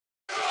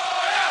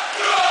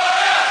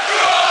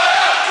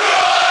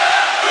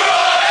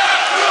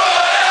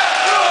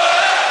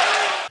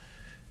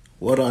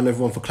Well done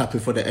everyone for clapping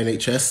for the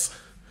NHS.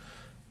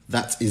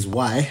 That is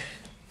why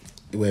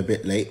we're a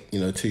bit late,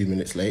 2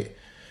 minutes late.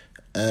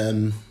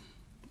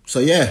 So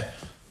yeah,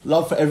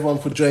 love for everyone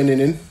for joining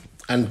in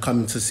and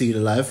coming to see the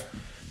live.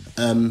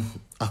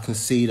 I can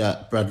see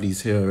that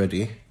Bradley's here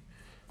already.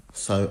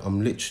 So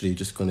I'm literally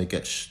just going to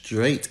get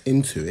straight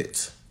into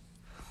it.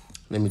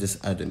 Let me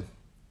just add him.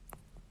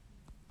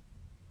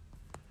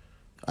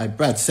 All right,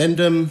 Brad, send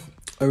him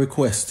a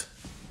request.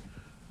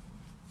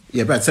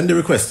 Yeah, Brad, send a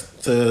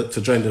request to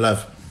join the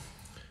live.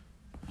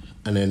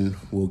 And then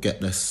we'll get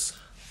this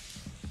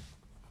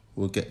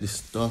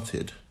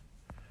started.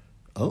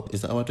 Oh,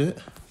 is that how I do it?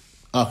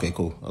 Okay,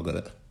 cool. I got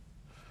it.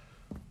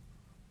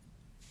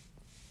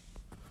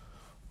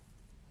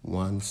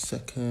 1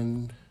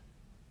 second.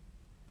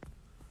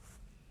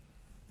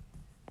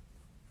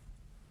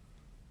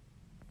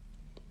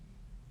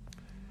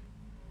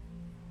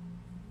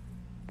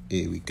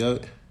 Here we go.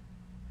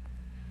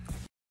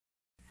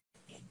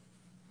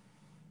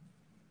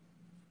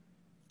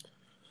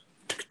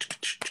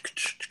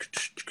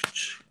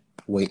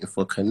 Waiting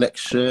for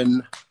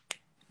connection.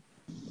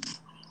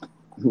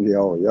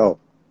 Yo.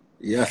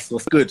 Yes,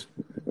 what's good?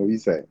 What you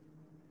say?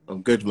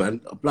 I'm good,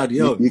 man. Bloody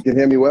hell. You can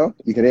hear me well?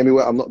 You can hear me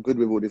well? I'm not good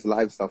with all this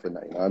live stuff and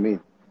that, you know what I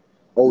mean?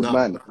 Old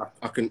man.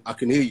 I can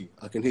hear you.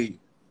 I can hear you.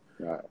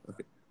 Right.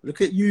 Okay.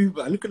 Look at you,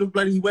 man. Look at the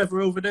bloody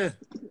weather over there.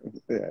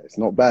 Yeah, it's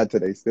not bad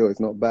today still. It's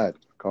not bad.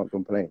 Can't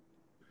complain.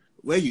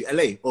 Where are you?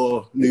 LA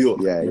or New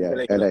York? Yeah.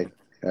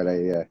 LA,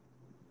 yeah.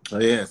 Oh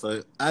yeah.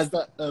 So how's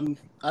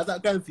that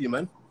going for you,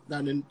 man?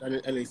 Down in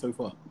LA so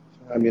far?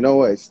 You know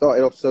what? It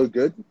started off so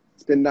good.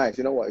 It's been nice.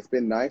 You know what? It's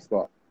been nice,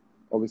 but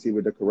obviously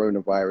with the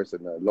coronavirus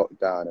and the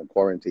lockdown and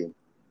quarantine,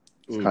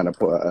 it's kind of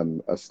put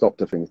a stop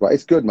to things. But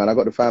it's good, man. I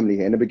got the family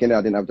here. In the beginning,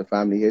 I didn't have the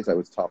family here, so it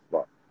was tough.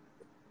 But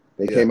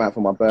they came out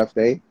for my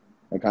birthday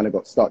and kind of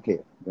got stuck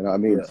here. You know what I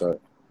mean? Yeah. So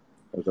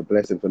it was a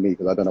blessing for me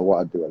because I don't know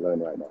what I'd do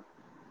alone right now.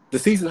 The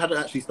season hadn't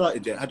actually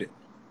started yet, had it?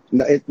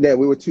 No,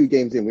 we were 2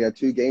 games in. We had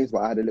 2 games, but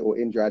I had a little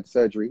injury. I had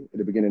surgery at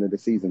the beginning of the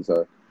season,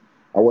 so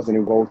I wasn't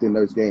involved in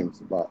those games.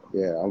 But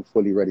yeah, I'm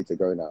fully ready to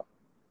go now.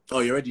 Oh,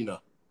 you're ready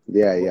now?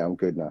 Yeah, I'm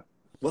good now.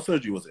 What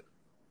surgery was it?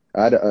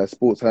 I had a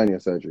sports hernia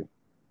surgery.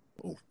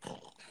 Oh,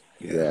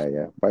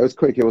 yeah. But it was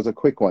quick. It was a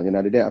quick one.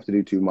 They didn't have to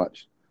do too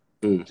much.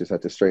 Just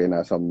had to straighten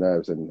out some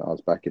nerves, and I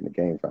was back in the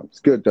game, fam. It's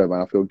good though,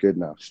 man. I feel good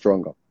now,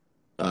 stronger.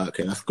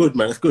 Okay, that's good,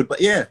 man. That's good.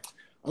 But yeah,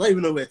 I don't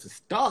even know where to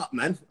start,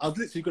 man. I was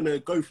literally going to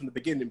go from the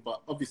beginning,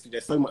 but obviously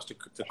there's so much to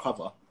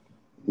cover.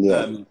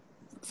 Yeah.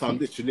 So I'm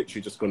literally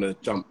just going to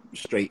jump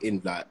straight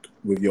in, like,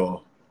 with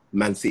your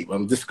Man City.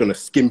 I'm just going to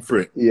skim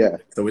through it. Yeah.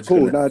 So we're just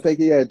cool. No, take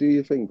it. Yeah, do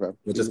your thing, bro.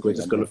 We're just going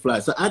to fly.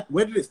 So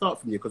where did it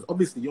start from you? Because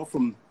obviously you're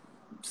from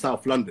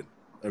South London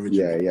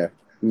originally. Yeah.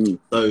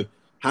 So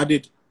how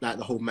did like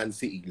the whole Man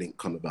City link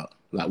come about?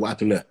 Like what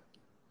happened there?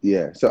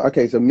 Yeah. So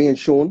me and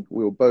Sean,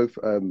 we were both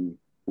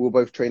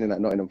training at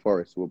Nottingham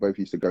Forest. We both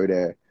used to go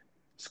there,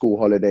 school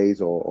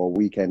holidays or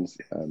weekends.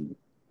 And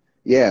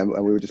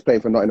we were just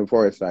playing for Nottingham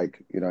Forest,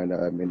 like in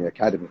the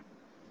academy.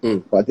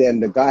 But then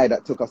the guy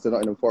that took us to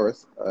Nottingham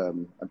Forest, a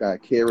guy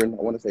Kieran,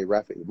 I want to say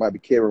Rafferty, it might be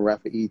Kieran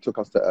Rafferty. He took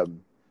us to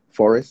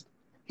Forest.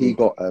 He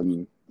got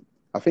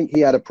I think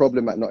he had a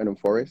problem at Nottingham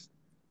Forest.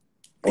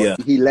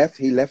 He left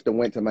and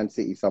went to Man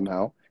City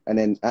somehow. And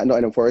then at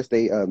Nottingham Forest,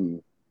 they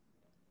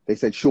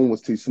said Sean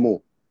was too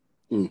small.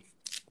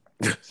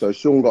 So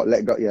Sean got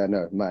let go. Yeah,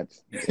 no, mad.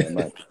 Yeah,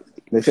 mad.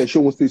 They said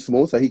Sean was too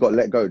small, so he got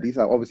let go.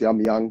 Obviously,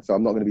 I'm young, so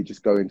I'm not going to be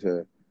just going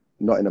to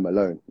Nottingham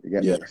alone. You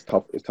get me? It's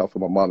tough for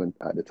my mum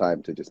at the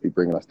time to just be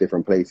bringing us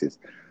different places.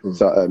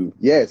 So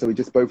so we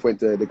just both went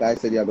to. The guy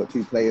said, "Yeah, I've got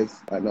 2 players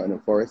at Nottingham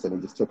Forest," and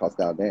he just took us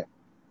down there.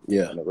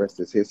 Yeah, and the rest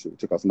is history. He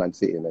took us Man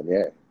City, and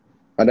then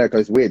I know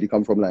because it's weird. You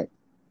come from like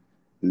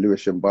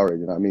Lewisham Borough, you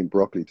know what I mean?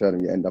 Broccoli, turn,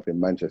 you end up in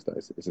Manchester.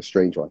 It's a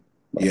strange one.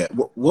 But, yeah.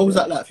 What was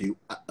that like for you?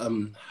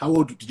 How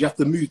old did you have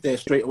to move there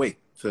straight away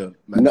to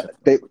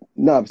Manchester?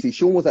 No, see,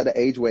 Sean was at the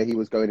age where he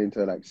was going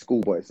into like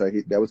schoolboy, so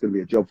there was going to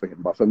be a job for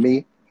him. But for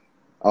me,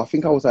 I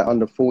think I was like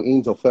under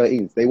 14s or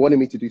 13s. They wanted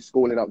me to do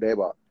schooling up there,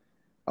 but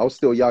I was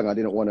still young. I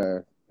didn't want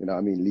to,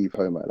 leave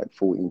home at like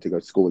 14 to go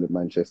to school in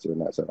Manchester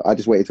and that. So I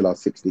just waited till I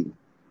was 16.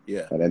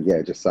 Yeah. And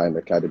then, just signed the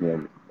academy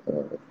and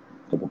a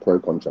couple pro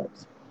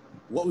contracts.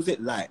 What was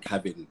it like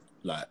having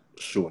like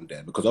Sean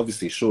there? Because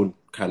obviously Sean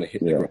kind of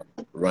hit the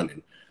ground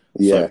running.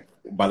 Yeah. So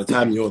by the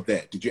time you're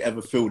there, did you ever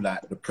feel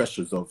like the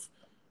pressures of,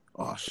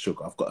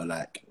 sugar, I've got to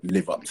like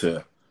live up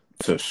to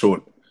Sean?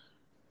 Do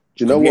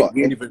you know what?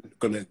 We ain't even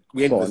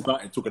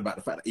started talking about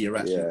the fact that you're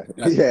actually. Yeah.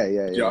 Do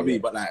you know what I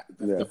mean? But like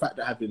the fact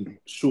that having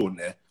Sean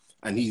there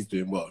and he's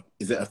doing well,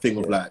 is it a thing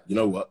of like, you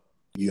know what,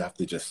 you have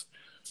to just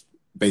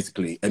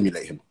basically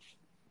emulate him?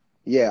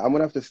 Yeah, I'm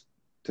gonna have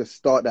to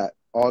start that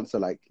answer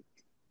like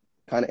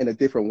kind of in a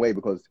different way,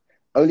 because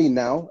only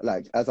now,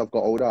 like as I've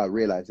got older, I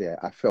realized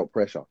I felt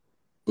pressure.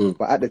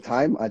 But at the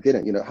time I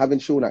didn't. Having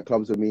Sean at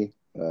clubs with me,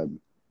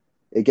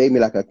 it gave me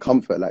like a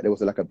comfort, like there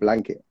was like a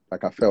blanket.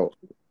 Like I felt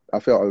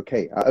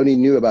okay. I only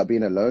knew about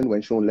being alone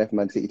when Sean left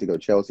Man City to go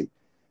Chelsea.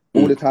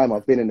 All the time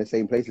I've been in the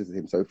same places as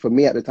him. So for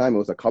me at the time, it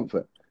was a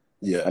comfort.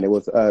 Yeah. And it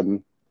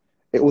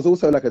was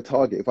also like a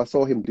target. If I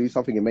saw him do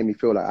something, it made me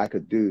feel like I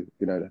could do,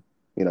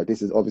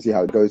 this is obviously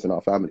how it goes in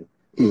our family.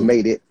 He's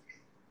made it.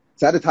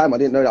 So at the time, I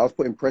didn't know that I was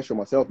putting pressure on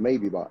myself,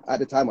 maybe, but at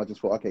the time, I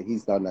just thought, okay,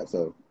 he's done that,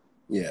 so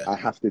Yeah. I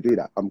have to do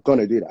that. I'm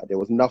gonna do that. There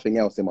was nothing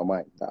else in my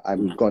mind that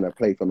I'm gonna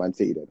play for Man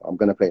City. Then I'm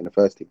gonna play in the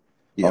first team.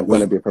 Yeah. I'm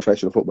gonna be a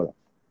professional footballer.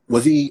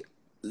 Was he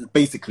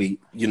basically,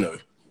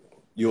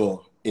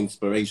 your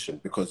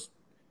inspiration, because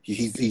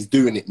he's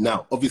doing it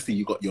now? Obviously,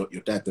 you got your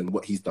dad and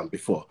what he's done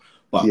before,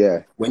 but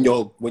Yeah. when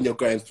you're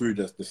going through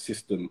the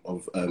system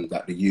of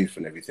like the youth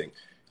and everything,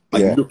 are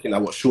you Yeah. looking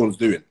at what Sean's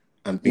doing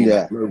and being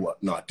Yeah. like, you know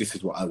what? No, this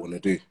is what I want to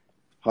do.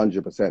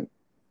 100%.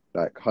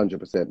 Like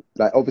 100%.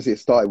 Like obviously, it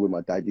started with my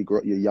dad.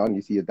 You're young.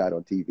 You see your dad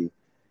on TV.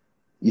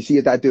 You see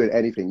your dad doing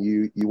anything.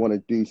 You want to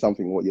do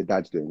something what your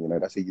dad's doing.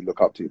 That's who you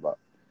look up to. But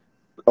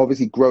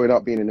obviously, growing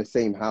up being in the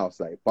same house,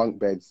 like bunk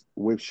beds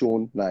with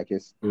Sean, like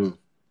it's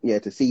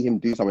to see him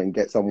do something and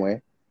get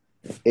somewhere,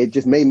 it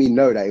just made me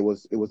know that it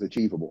was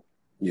achievable.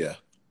 Yeah.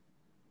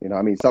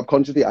 I mean,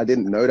 subconsciously, I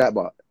didn't know that,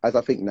 but as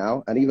I think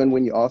now, and even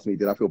when you asked me,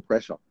 did I feel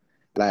pressure?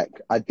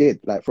 Like I did,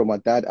 like from my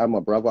dad and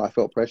my brother, I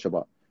felt pressure,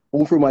 but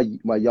all through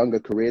my younger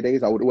career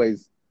days, I would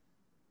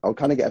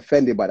kind of get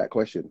offended by that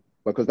question,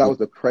 because that was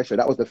the pressure,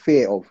 that was the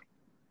fear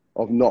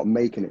of not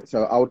making it.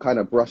 So I would kind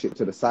of brush it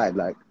to the side,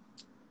 like,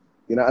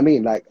 you know what I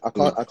mean? Like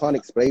I can't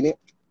explain it.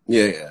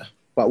 Yeah, yeah.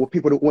 But what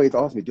people would always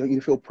ask me, don't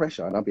you feel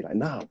pressure? And I'd be like,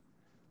 no.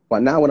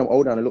 But now when I'm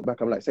older and I look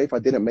back, I'm like, say if I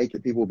didn't make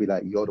it, people would be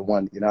like, you're the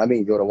one, you know what I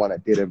mean? You're the one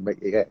that didn't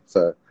make it yet.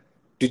 So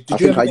Did I you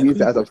think ever I get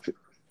used it as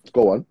people...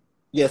 go on.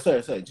 Yeah,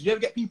 sorry. Did you ever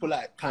get people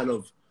like kind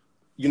of,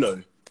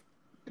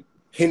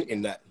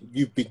 hinting that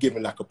you've been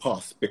given like a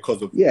pass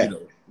because of,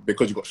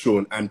 because you got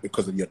Sean and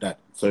because of your dad?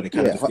 So they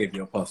kind of just gave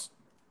you a pass.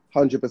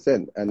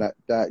 100%. And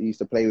that used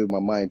to play with my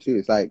mind too.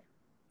 It's like,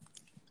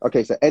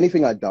 okay, so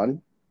anything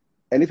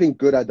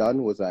good I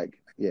done was like,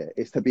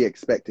 it's to be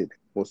expected,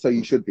 or so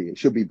you should be. It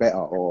should be better,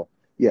 or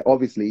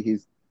obviously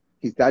his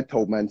dad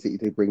told Man City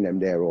to bring them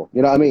there, or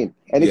you know what I mean.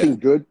 Anything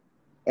good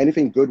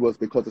was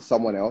because of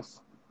someone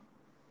else,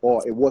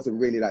 or it wasn't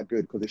really that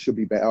good because it should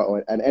be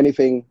better. And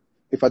anything,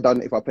 if I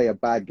play a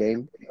bad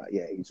game,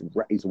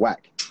 he's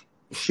whack,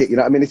 shit. You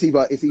know what I mean? It's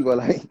either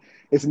like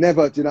it's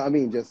never. Do you know what I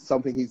mean? Just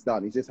something he's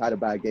done. He's just had a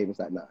bad game. It's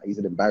like, nah, he's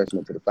an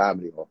embarrassment to the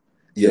family, or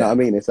you know what I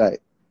mean? It's like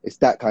it's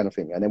that kind of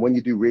thing. And then when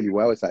you do really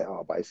well, it's like,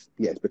 oh, but it's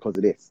because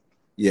of this.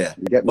 Yeah,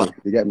 you get me.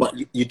 But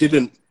you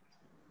didn't,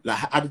 like.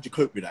 How did you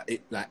cope with that?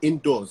 Like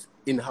indoors,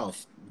 in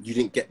house, you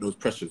didn't get those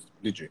pressures,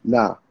 did you?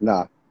 Nah.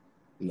 Nah.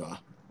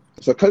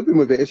 So coping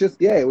with it, it's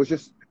just it was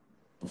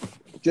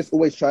just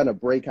always trying to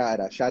break out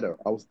of that shadow.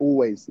 I was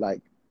always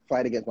like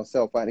fighting against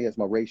myself, fighting against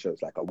my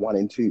ratios, like a 1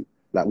 in 2,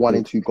 like 1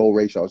 in 2 goal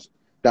ratios.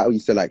 That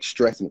used to like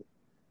stress me.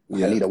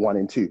 I need a 1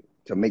 in 2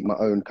 to make my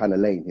own kind of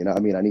lane. You know what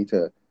I mean? I need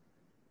to,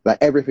 like,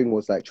 everything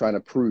was like trying to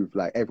prove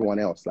like everyone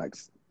else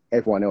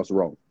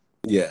wrong.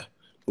 Yeah.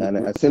 And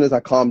as soon as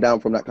I calmed down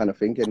from that kind of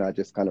thinking, I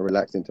just kind of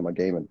relaxed into my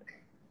game and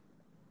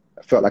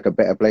I felt like a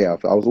better player.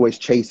 I was always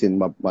chasing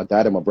my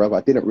dad and my brother.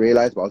 I didn't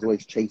realize, but I was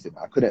always chasing.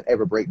 I couldn't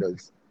ever break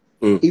those.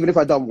 Even if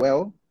I done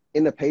well,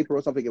 in the paper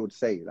or something, it would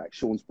say like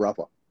Sean's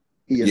brother,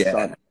 he is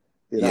son.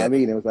 You know what I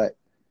mean? It was like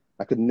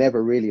I could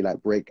never really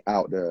like break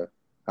out the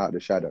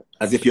shadow.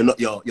 As if you're not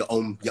your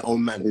own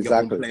man. Exactly, your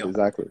own player.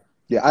 Exactly.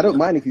 Yeah, I don't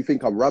mind if you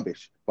think I'm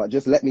rubbish, but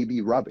just let me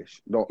be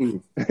rubbish, not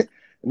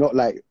not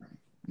like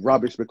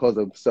rubbish because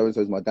of so and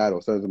so's my dad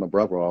or so and so's my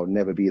brother. Or I'll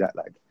never be that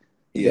like.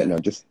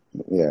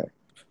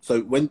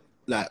 So when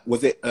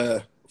was it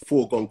a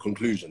foregone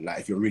conclusion? Like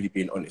if you're really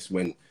being honest,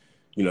 when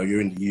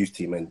you're in the youth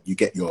team and you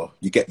get your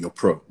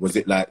pro, was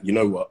it like, you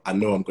know what, I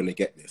know I'm going to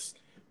get this?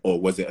 Or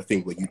was it a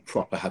thing where you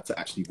proper had to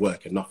actually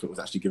work and nothing was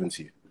actually given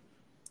to you?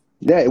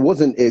 Yeah,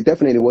 it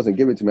definitely wasn't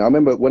given to me. I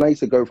remember when I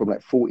used to go from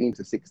like 14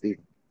 to 16,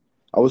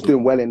 I was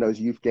doing well in those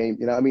youth games,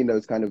 you know what I mean?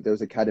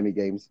 Those academy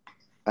games.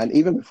 And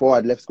even before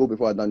I'd left school,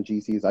 before I'd done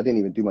GCs, I didn't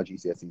even do my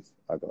GCSEs.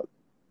 I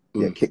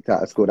got kicked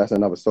out of school. That's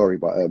another story.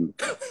 But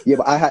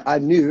but I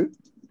knew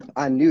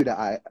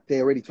that they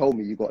already told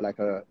me you got like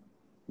a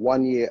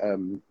 1 year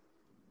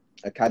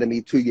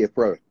academy, 2 year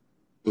pro.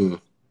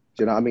 Do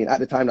you know what I mean? At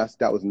the time,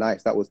 that was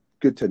nice. That was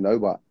good to know.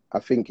 But I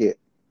think it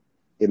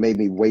made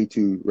me way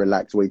too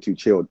relaxed, way too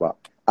chilled. But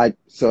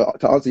so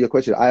to answer your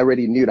question, I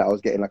already knew that I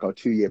was getting like a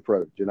 2 year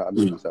pro. Do you know what I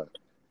mean? So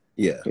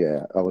yeah,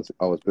 I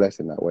was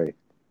blessed in that way.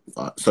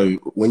 So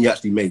when you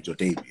actually made your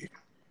debut,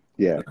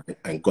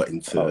 and got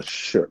into, I was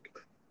shook.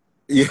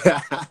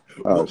 Yeah, I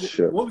was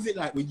shook. What was it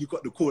like when you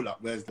got the call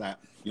up? Where it's like,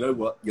 you know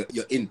what,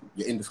 you're in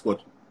the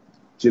squad.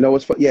 Do you know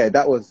what's funny? Yeah,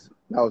 that was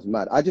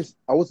mad.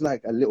 I was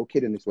like a little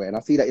kid in this way, and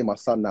I see that in my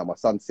son now. My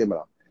son's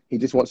similar. He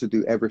just wants to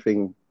do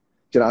everything.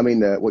 Do you know what I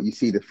mean? What you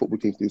see the football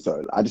teams do.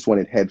 So I just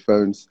wanted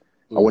headphones.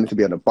 I wanted to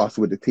be on the bus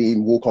with the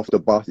team, walk off the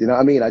bus. You know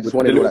what I mean? I just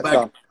wanted all that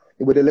stuff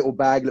with a little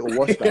bag, little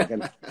wash bag.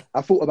 And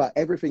I thought about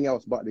everything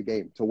else but the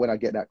game till when I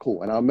get that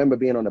call. And I remember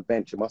being on the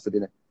bench. It must have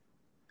been,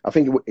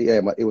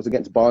 it was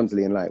against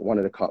Barnsley in like one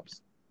of the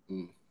cups.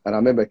 And I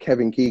remember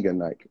Kevin Keegan,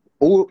 like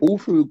all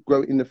through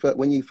growing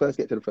when you first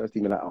get to the first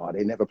team, you're like, oh,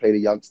 they never play the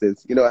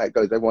youngsters. You know how it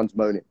goes. Everyone's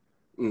moaning.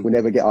 We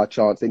never get our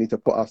chance. They need to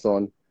put us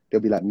on.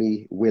 They'll be like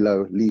me,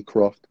 Willow, Lee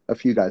Croft, a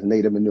few guys,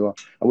 Nader Manure.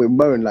 And we're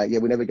moaning like, yeah,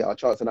 we never get our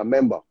chance. And I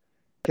remember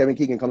Kevin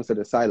Keegan comes to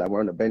the sideline.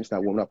 We're on the bench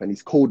now, warming up, and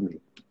he's called me.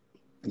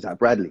 He's like,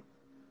 Bradley,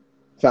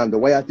 fam, the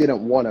way I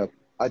didn't want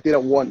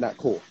that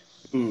call.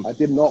 I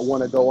did not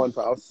want to go on,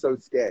 but I was so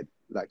scared.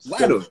 Like,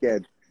 so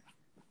scared.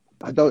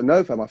 I don't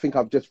know, fam. I think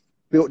I've just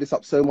built this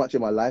up so much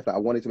in my life that I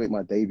wanted to make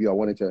my debut. I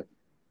wanted to,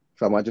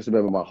 fam, I just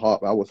remember my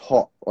heart. I was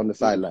hot on the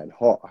sideline,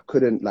 hot. I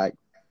couldn't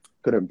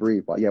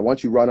breathe. But yeah,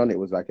 once you run on, it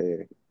was like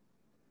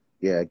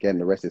again,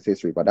 the rest is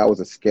history. But that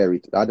was a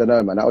scary, I don't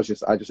know, man. I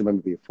just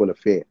remember being full of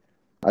fear.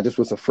 I just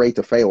was afraid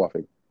to fail, I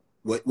think.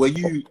 Were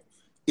you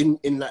in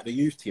like the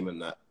youth team and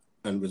that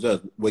and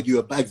reserves? Were you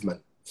a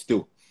bagsman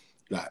still?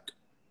 Like,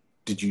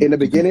 did you in the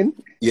beginning?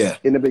 Yeah.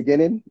 In the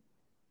beginning,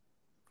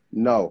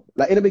 no.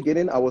 Like in the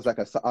beginning, I was like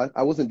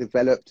I wasn't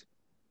developed.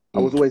 I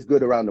was always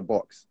good around the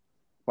box.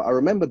 But I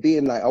remember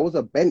being like, I was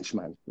a bench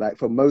man. Like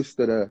for most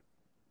of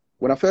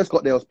when I first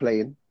got there, I was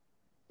playing.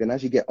 Then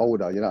as you get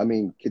older, you know what I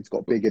mean? Kids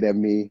got bigger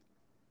than me.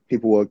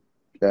 People were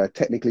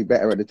technically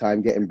better at the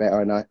time, getting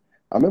better. And I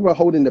remember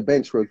holding the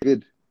bench for a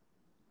good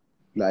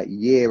like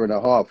year and a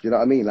half, you know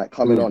what I mean? Like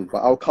coming on. But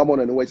I'll come on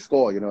and always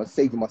score, you know,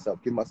 saving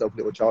myself, giving myself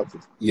little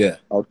chances. Yeah.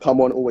 I would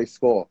come on, always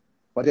score.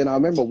 But then I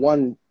remember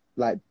one,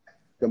 like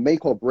the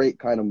make or break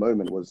kind of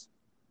moment was,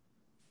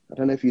 I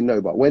don't know if you know,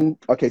 but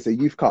so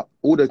Youth Cup,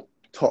 all the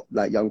top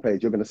like young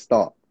players, you're going to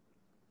start.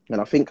 And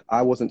I think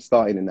I wasn't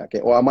starting in that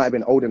game, or I might have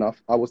been old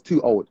enough. I was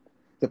too old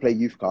to play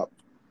Youth Cup.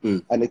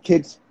 And the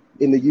kids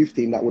in the youth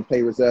team that would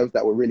play reserves,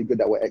 that were really good,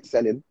 that were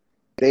excelling,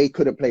 they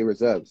couldn't play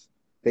reserves.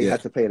 They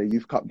had to play in a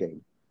Youth Cup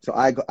game. So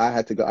I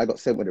got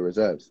sent with the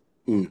reserves.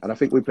 And I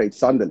think we played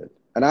Sunderland.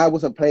 And I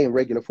wasn't playing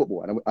regular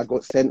football. And I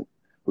got sent,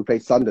 we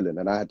played Sunderland,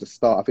 and I had to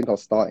start. I think I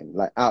was starting,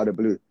 like out of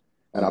the blue.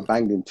 And I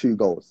banged in 2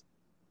 goals.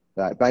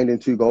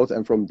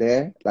 And from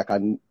there, like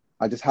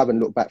I just haven't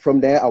looked back.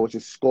 From there, I was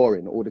just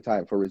scoring all the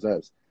time for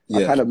reserves.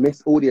 I kind of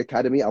missed all the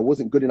academy. I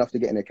wasn't good enough to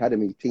get an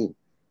academy team.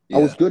 I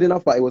was good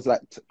enough, but it was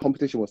like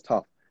competition was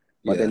tough.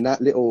 But then that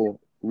little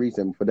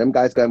reason for them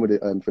guys going with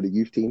it for the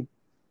youth team,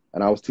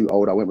 and I was too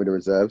old. I went with the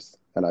reserves,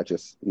 and I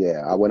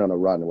went on a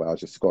run where I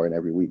was just scoring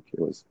every week. It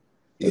was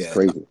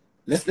crazy.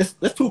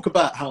 Let's talk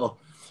about how,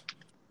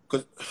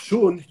 because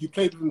Sean, you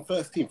played with him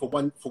first team for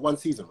one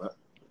season, right?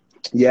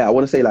 Yeah, I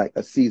want to say like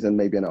a season,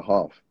 maybe and a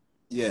half.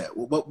 Yeah.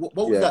 What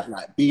was that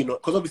like being?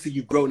 Because obviously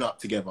you've grown up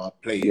together,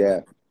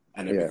 playing,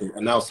 and everything,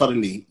 and now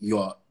suddenly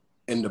you're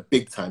in the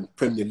big time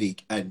Premier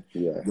League and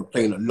you're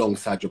playing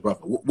alongside your brother.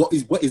 What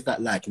is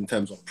that like in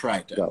terms of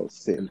pride? That was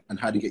sick. And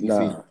how do you get your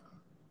feeling?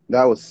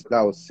 That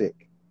was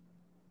sick.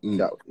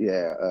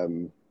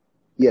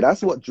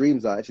 That's what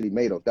dreams are actually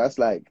made of. That's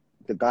like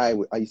the guy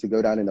I used to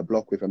go down in the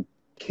block with and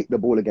kick the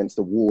ball against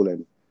the wall,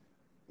 and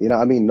you know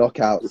what I mean,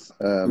 knockouts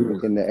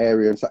in the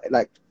area and so,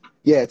 like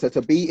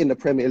to be in the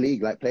Premier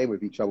League, like playing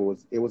with each other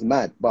was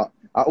mad. But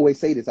I always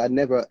say this, I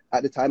never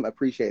at the time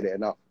appreciated it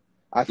enough.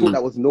 I thought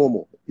that was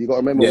normal. You got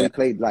to remember we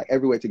played like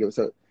everywhere together.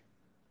 So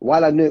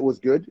while I knew it was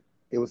good,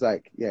 it was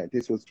like,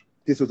 this was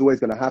always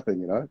going to happen,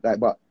 you know.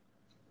 Like, but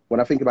when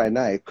I think about it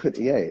now, it could,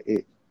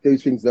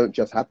 those things don't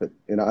just happen,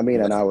 you know what I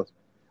mean? And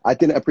I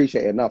didn't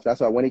appreciate it enough.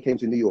 That's why when he came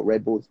to New York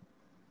Red Bulls,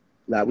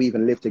 like we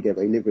even lived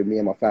together. He lived with me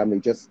and my family,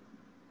 just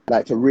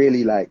like to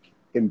really like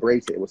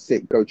embrace it. It was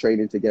sick. Go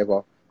training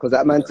together, because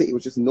at Man City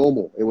was just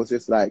normal. It was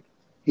just like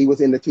he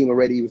was in the team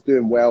already. He was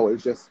doing well. It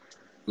was just.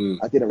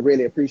 I didn't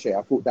really appreciate it.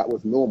 I thought that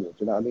was normal. Do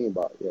you know what I mean?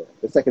 But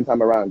the second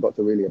time around, got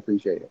to really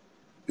appreciate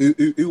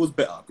it. Who was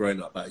better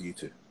growing up at you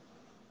two?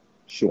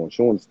 Sean.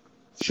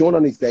 Sean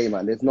on his day,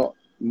 man. There's not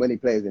many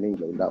players in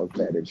England that was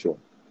better than Sean.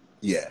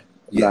 Yeah.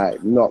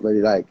 Like, not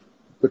really, like,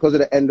 because of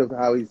the end of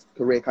how his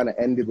career kind of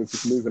ended with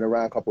just moving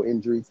around, a couple of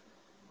injuries.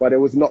 But there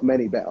was not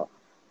many better.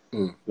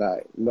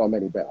 Like, not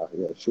many better.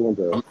 Yeah, Sean's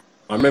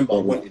I remember I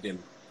wanted him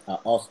at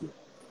Arsenal.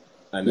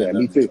 And then,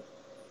 me too.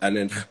 And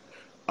then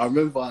I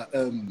remember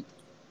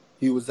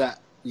he was at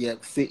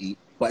City,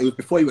 but it was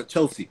before he went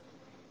Chelsea.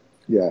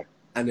 Yeah.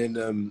 And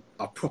then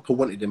I proper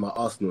wanted him at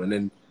Arsenal, and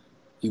then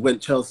he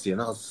went Chelsea,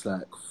 and I was just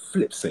like,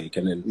 flip's sake.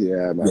 And then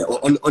man.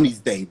 On his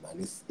day,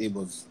 man, it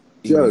was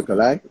joke,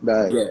 like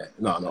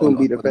couldn't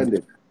be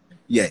defended.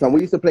 Yeah. So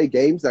we used to play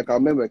games. Like I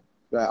remember,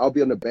 like, I'll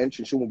be on the bench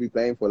and Sean will be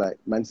playing for like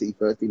Man City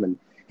first team, and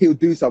he'll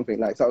do something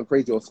like something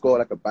crazy or score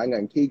like a banger,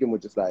 and Keegan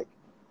would just like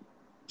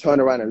turn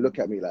around and look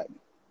at me like,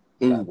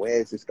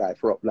 where's this guy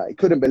from? Like, he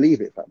couldn't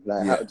believe it, fam.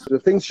 Like, the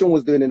things Sean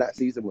was doing in that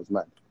season was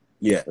mad.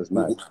 Yeah. It was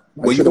mad.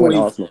 Were you always,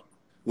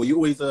 what do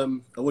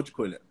you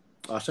call it?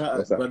 Shout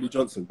out Bradley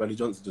Johnson. Bradley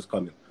Johnson just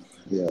coming.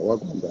 Yeah,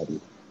 welcome, Bradley.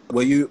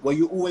 Were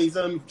you always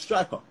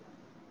striker?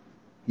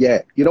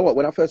 Yeah. You know what?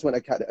 When I first went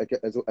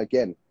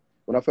again,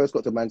 when I first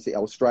got to Man City, I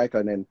was striker,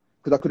 and then,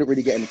 because I couldn't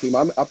really get in the team,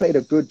 I played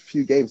a good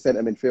few games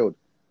centre midfield.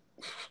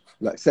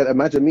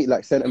 Imagine me,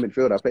 like, centre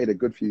midfield, I played a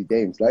good few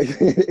games.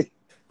 Like...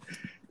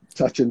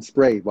 touch and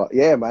spray. But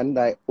yeah, man,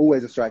 like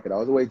always a striker. I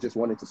was always just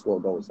wanting to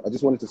score goals. I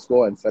just wanted to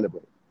score and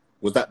celebrate.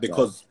 Was that Like,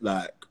 because,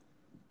 like,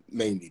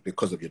 mainly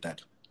because of your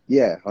dad?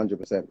 yeah,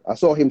 100%. I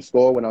saw him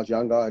score when I was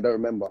younger. I don't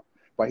remember,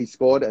 but he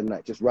scored and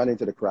like just ran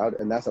into the crowd,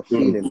 and that's a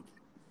feeling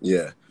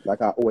Yeah.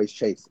 like I always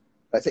chase.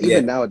 Like, so Yeah.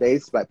 even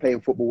nowadays, like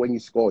playing football, when you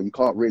score, you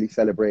can't really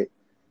celebrate.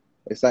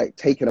 It's like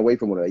taken away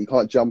from one another. You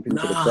can't jump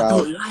into the Nah, I crowd.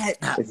 don't like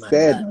that, It's man.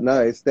 dead. Like,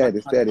 No, it's dead.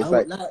 It's dead. I It's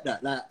don't like, like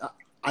that.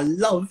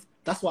 Like,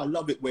 that's why I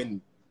love it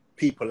when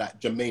people like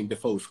Jermaine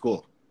Defoe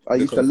score. I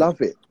used to Because,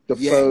 love it. yeah,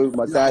 Defoe,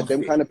 my dad, love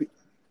them it. kind of,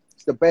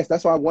 it's the best.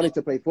 That's why I wanted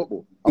to play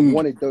football. I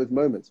wanted those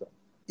moments. Man.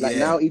 Like Yeah.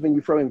 now, even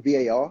you throw in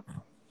VAR,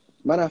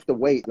 man, I have to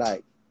wait.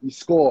 Like you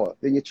score,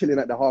 then you're chilling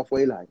at the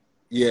halfway line.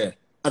 Yeah.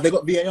 Have they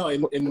got VAR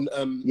in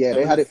Yeah,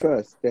 they had MLS? it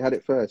first. They had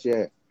it first.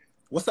 Yeah,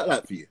 What's that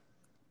like for you?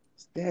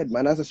 it's dead,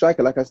 man. As a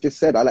striker, like I just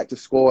said, I like to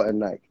score and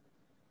like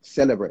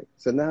celebrate.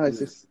 So now it's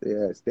just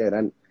it's dead.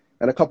 And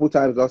a couple of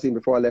times last season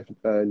before I left,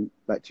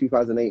 like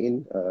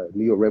 2018,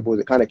 New York Red Bulls,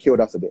 it kind of killed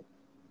us a bit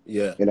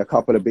Yeah. in a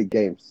couple of big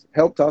games.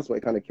 Helped us, but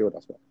it kind of killed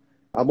us. Man.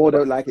 I more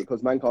don't like it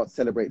because man can't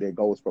celebrate their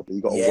goals properly.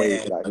 You got to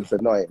wait. Yeah. Like it's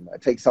annoying. Like,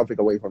 it takes something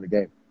away from the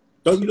game.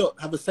 Don't you lot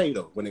have a say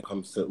though when it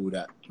comes to all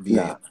that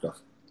VAR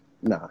stuff?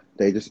 Nah.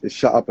 They just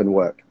shut up and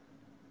work.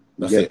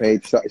 You That's get it.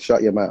 paid.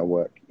 Shut your mouth and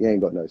work. You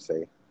ain't got no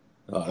say.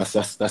 Oh,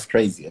 that's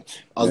crazy.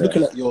 I was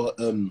looking at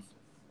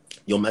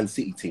your Man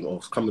City team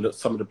or some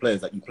of the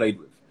players that you played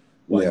with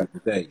while you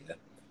were there, yeah?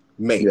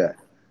 Mate. Yeah.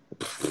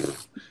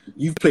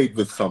 You've played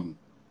with some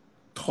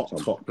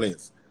top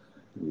players.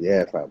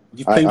 Yeah, fam.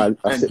 You've played with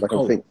I Andy sit back Cole.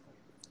 and think.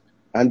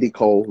 Andy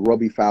Cole,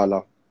 Robbie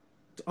Fowler.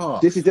 Oh,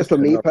 This is just for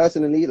me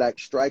personally. Like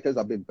strikers,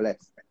 I've been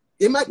blessed.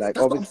 Like, Like, that's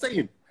what I'm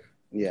saying.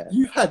 Yeah.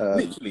 You've had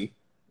literally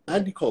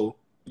Andy Cole.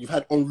 You've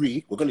had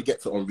Henri. We're gonna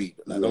get to Henri.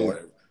 Like, don't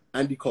worry.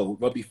 Andy Cole,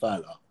 Robbie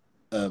Fowler.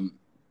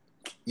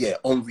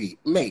 Henri.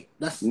 Mate,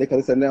 that's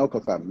Nicholas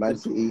Anelka, fam. Man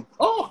City.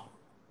 oh.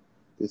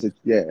 This is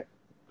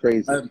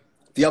crazy.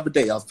 The other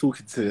day I was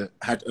talking to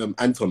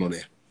Anton on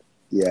here.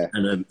 Yeah.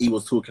 And he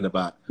was talking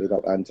about Big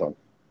up Anton.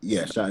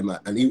 yeah, shout him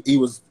out. And he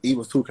was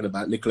talking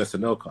about Nicholas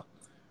Anelka.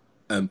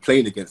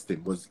 Playing against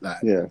him was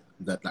like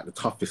the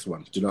toughest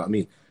one. Do you know what I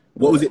mean?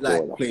 What was it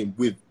like playing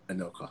with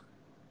Anelka?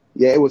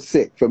 Yeah, it was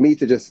sick. For me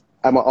to just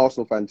I'm an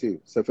Arsenal fan too.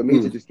 So for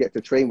me to just get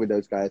to train with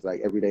those guys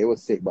like every day, it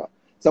was sick. But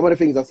some of the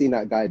things I've seen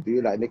that guy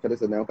do, like Nicholas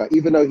Anelka,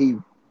 even though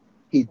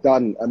he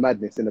done a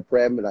madness in the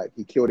Prem, like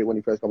he killed it when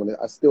he first came on,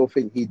 I still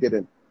think he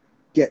didn't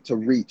get to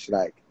reach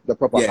like the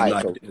proper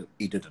height of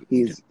he didn't.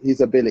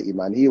 His ability,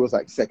 man. He was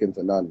like second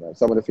to none, man.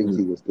 Some of the things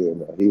he was doing,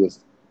 man. He was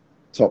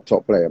top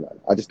player, man.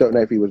 I just don't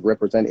know if he was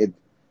represented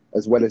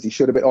as well as he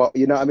should have been. Or,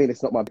 you know what I mean?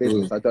 It's not my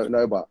business. I don't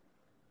know, but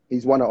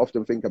he's one I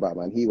often think about,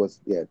 man. He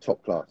was,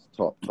 top class,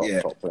 top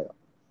player.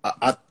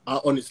 I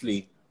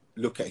honestly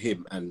look at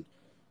him and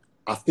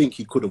I think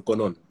he could have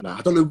gone on. Like,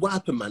 I don't know what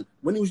happened, man.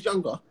 When he was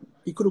younger,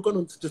 he could have gone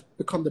on to just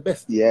become the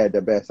best. Yeah,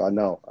 the best. I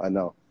know.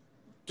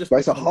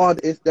 But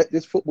it's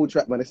this football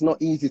track, man. It's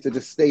not easy to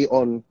just stay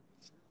on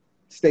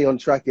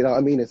track. You know what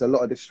I mean? There's a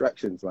lot of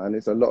distractions, man.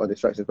 There's a lot of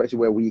distractions, especially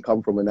where we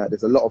come from and that.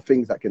 There's a lot of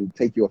things that can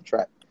take you off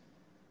track.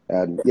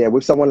 And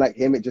with someone like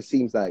him, it just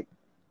seems like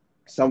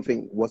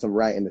something wasn't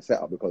right in the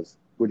setup because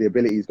with the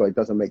ability he's got, it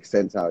doesn't make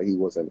sense how he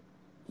wasn't.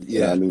 You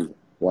know what I mean,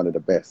 one of the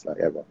best like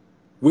ever.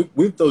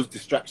 With those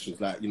distractions,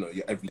 like your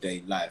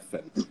everyday life,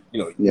 and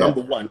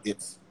number one,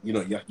 it's you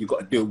got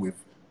to deal with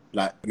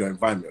like your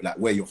environment, like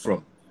where you're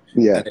from.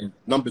 Yeah. And then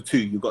number two,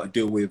 you got to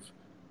deal with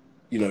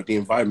the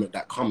environment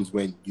that comes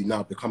when you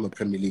now become a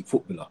Premier League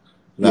footballer.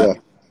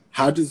 Like,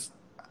 how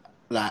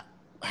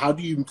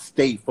do you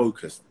stay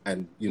focused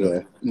and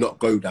not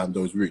go down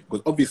those routes?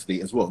 Because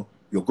obviously, as well,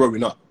 you're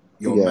growing up.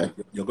 You're a man.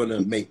 You're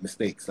gonna make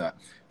mistakes. Like,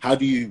 how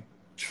do you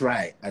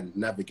try and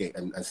navigate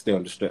and stay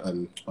on the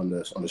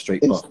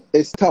straight path?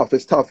 It's tough.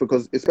 It's tough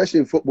because especially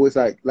in football, it's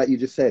like you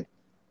just said,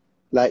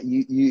 like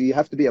you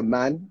have to be a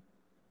man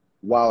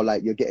while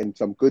like you're getting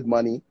some good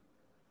money,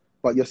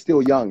 but you're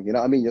still young. You know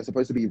what I mean? You're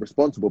supposed to be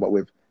responsible, but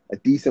with a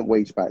decent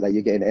wage back, like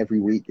you're getting every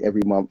week,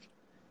 every month,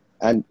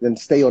 and then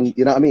stay on.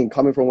 You know what I mean?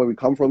 Coming from where we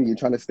come from, you're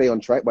trying to stay on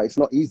track, but it's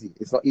not easy.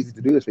 It's not easy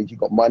to do those things. You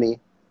got money.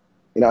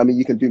 You know what I mean?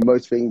 You can do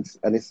most things,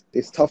 and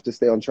it's tough to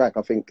stay on track.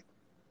 I think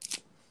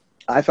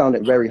I found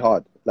it very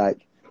hard.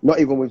 Like, not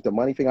even with the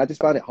money thing. I just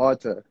found it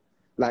hard to,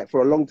 like,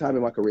 for a long time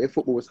in my career,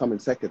 football was coming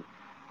second.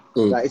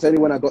 Like, it's only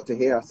when I got to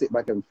here, I sit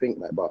back and think,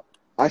 like, but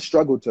I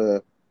struggled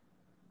to,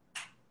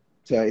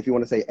 if you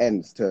want to say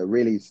ends, to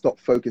really stop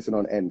focusing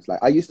on ends.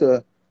 Like, I used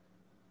to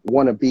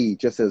want to be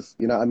just as,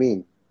 you know what I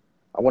mean?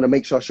 I want to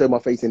make sure I show my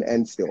face in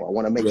ends still. I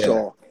want to make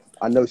sure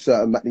I know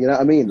certain, you know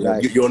what I mean? Yeah,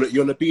 like, you want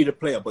to be the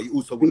player, but you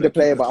also want be to the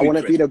player, but I want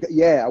to be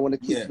the I want to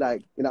keep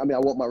like, you know what I mean? I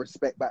want my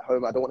respect back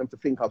home. I don't want them to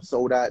think I've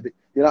sold out. You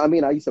know what I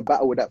mean? I used to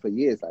battle with that for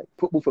years. Like,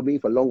 football for me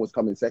for long was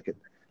coming second.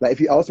 Like, if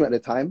you asked me at the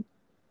time,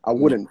 I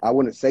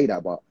wouldn't say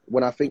that. But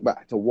when I think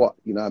back to what,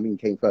 you know what I mean,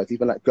 came first,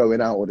 even like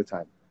going out all the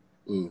time.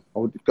 I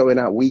was going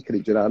out weekly,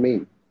 do you know what I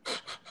mean?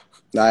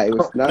 Like, it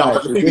was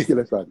it's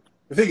ridiculous, man.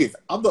 The thing is,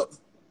 I'm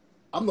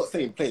not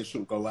saying players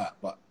shouldn't go out,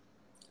 but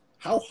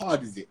how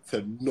hard is it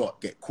to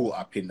not get caught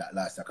up in that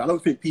lifestyle? I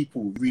don't think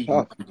people really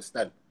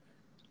understand.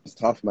 It's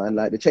tough, man.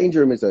 Like the change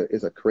room is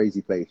a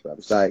crazy place, man.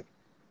 It's like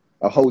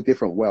a whole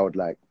different world.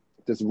 Like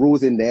there's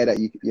rules in there that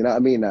you know what I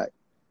mean, that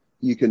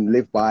you can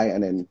live by,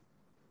 and then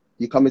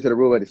you come into the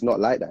room and it's not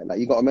like that. Like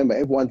you got to remember,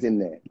 everyone's in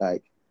there,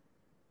 like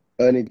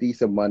earning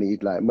decent money.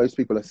 Like most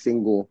people are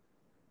single.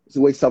 There's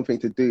always something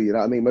to do. You know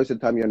what I mean? Most of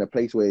the time you're in a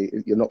place where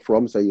you're not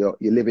from, so you're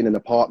living in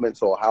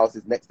apartments or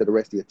houses next to the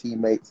rest of your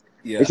teammates.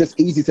 Yeah. It's just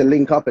easy to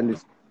link up and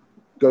just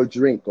go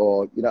drink,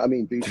 or you know what I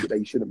mean, do shit that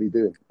you shouldn't be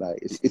doing. Like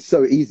it's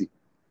so easy.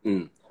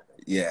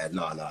 Yeah,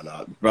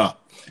 no, bro.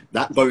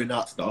 That going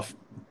out stuff,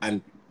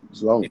 and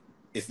It's wrong.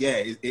 It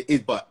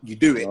is, but you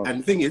do it. And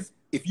the thing is,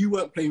 if you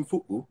weren't playing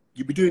football,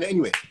 you'd be doing it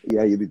anyway.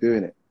 Yeah, you'd be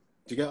doing it.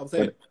 Do you get what I'm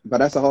saying? But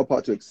that's the hard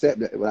part to accept.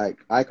 That like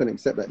I couldn't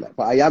accept that. Like,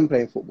 but I am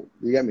playing football.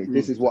 You get me?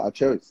 This is what I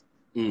chose.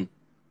 But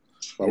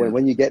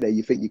when you get there,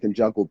 you think you can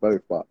juggle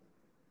both. But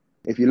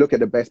if you look at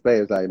the best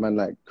players, like man,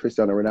 like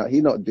Cristiano Ronaldo,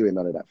 he's not doing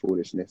none of that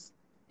foolishness.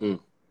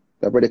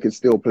 That brother can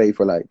still play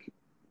for like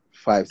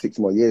 5-6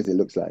 more years. It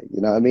looks like.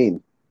 You know what I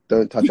mean?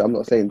 Don't touch it. I'm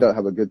not saying don't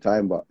have a good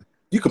time, but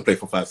you can play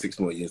for 5-6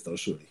 more years though,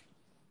 surely.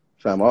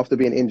 Fam, after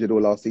being injured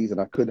all last season,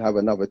 I could have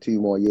another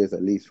 2 more years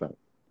at least, fam.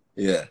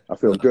 Yeah. I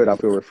feel good. I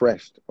feel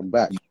refreshed. I'm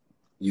back.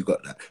 You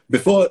got that.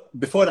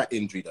 Before that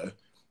injury though,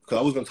 because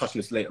I was going to touch on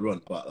this later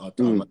on, but I'll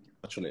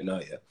touch on it now,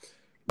 yeah.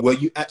 Were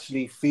you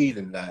actually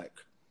feeling like,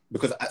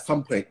 because at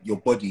some point your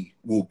body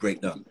will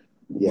break down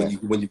when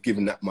you've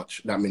given that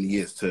many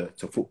years to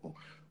football.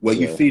 Were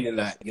you feeling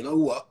like, you know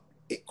what,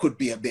 it could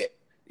be a bit,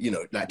 you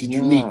know, like did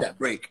you need that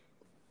break?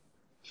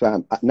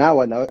 Fam,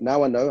 now I know.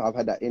 I've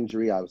had that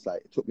injury. I was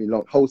like, it took me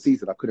long. Whole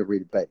season I couldn't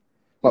really play.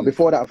 But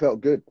before that I felt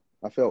good.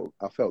 I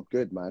felt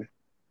good, man.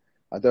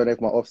 I don't know if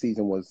my off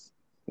season was,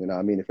 you know what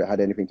I mean, if it had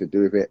anything to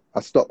do with it.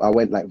 I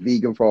went like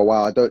vegan for a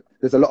while.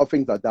 There's a lot of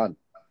things I've done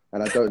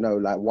and I don't know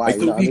like why.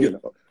 You know what I mean?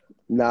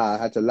 Nah, I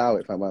had to allow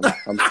it, fam.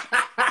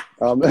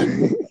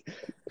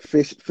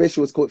 Fish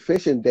was called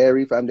fish and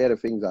dairy, fam. They're the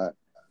things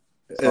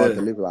it's hard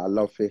to live with. I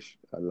love fish.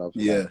 I love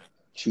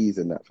cheese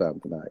and that,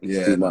 fam. Like,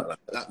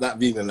 that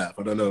vegan life,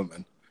 I don't know,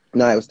 man.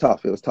 No, it was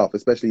tough. It was tough,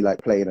 especially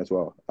like playing as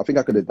well. I think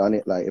I could have done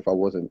it like if I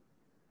wasn't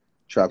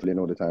traveling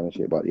all the time and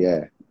shit. But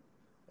yeah,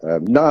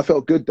 no, I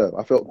felt good though.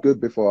 I felt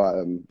good before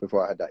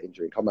I had that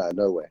injury come out of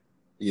nowhere.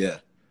 Yeah.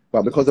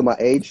 But because of my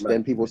age,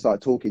 then people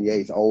start talking. Yeah,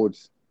 he's old.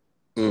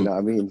 You know what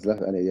I mean?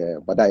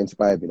 And but that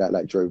inspired me. That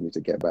like drove me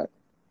to get back.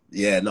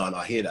 Yeah, no,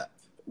 I hear that.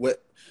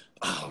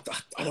 I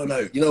don't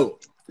know. You know,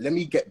 let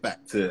me get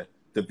back to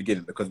the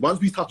beginning because once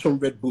we touch on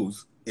Red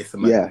Bulls, it's a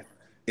madness.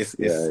 It's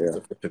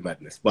a flipping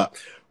madness. But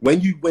when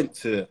you went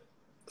to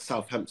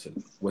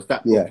Southampton, was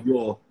that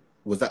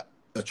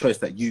a choice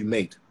that you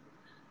made?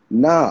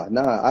 Nah.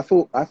 I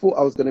thought I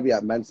was gonna be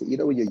at Man City. You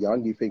know, when you're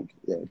young, you think,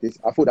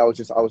 I thought I was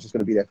just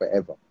gonna be there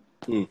forever.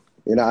 You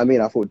know what I mean?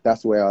 I thought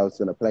that's where I was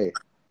gonna play.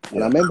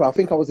 And I remember, I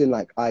think I was in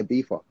like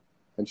Ibiza,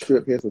 and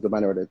Stuart Pearce was the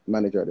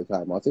manager at the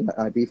time. I was in like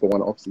Ibiza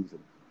one off season.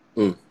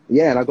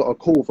 Yeah, and I got a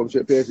call from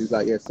Stuart Pearce. He's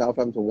like,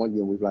 Southampton won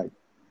you,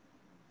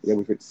 and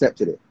we've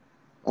accepted it.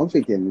 I'm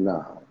thinking,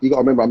 nah. You got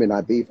to remember, I'm in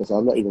Ibiza, so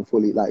I'm not even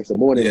fully, like, it's the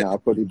morning now.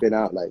 I've probably been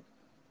out, like,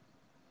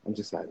 I'm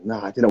just like,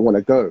 nah, I didn't want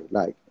to go.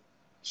 Like,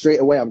 straight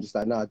away, I'm just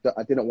like, nah,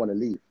 I didn't want to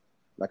leave,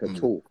 like,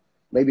 at all.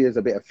 Maybe there's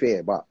a bit of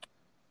fear, but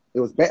it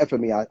was better for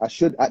me. I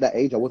should, at that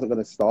age, I wasn't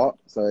going to start,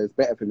 so it's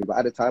better for me. But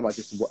at the time, I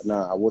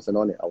wasn't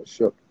on it. I was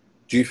shook.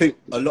 Do you think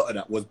a lot of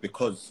that was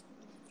because,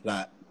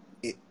 like,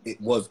 it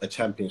was a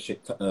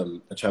championship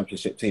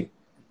team?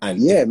 And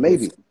yeah,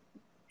 maybe.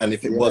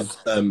 If it was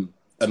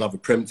another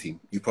Prem team,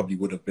 you probably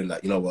would have been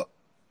like, you know what?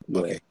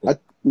 Okay. Cool.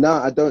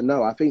 I don't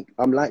know. I think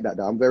I'm like that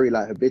though. I'm very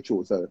like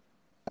habitual. So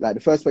like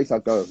the first place I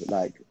go,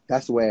 like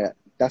that's where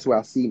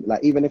I see,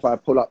 like even if I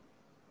pull up,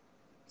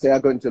 say I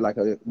go into like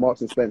a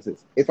Marks and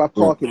Spencer's, if I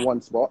park in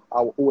one spot,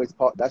 I will always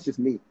park. That's just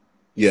me.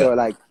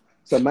 Yeah.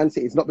 So Man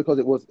City, it's not because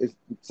it's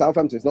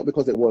Southampton. It's not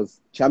because it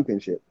was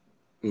championship.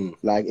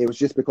 Like it was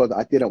just because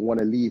I didn't want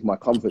to leave my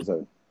comfort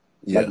zone.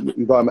 Yeah.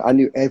 Like, I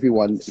knew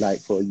everyone like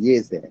for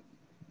years there.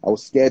 I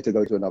was scared to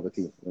go to another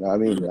team. You know what I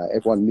mean? Like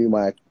everyone knew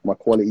my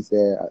qualities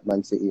there at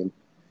Man City, and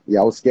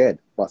I was scared.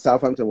 But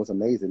Southampton was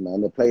amazing,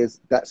 man. The players,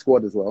 that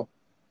squad as well,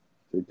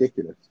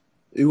 ridiculous.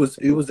 Who was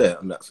there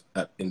in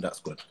that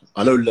squad?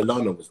 I know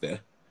Lallana was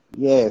there.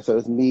 Yeah, so it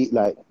was me,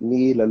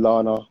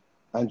 Lallana,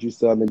 Andrew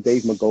Sermon,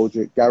 Dave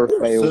McGoldrick, Gareth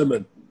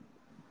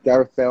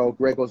Bale,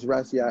 Gregor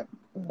Zrasiak.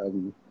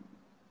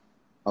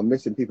 I'm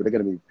missing people. They're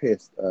going to be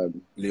pissed.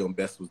 Leon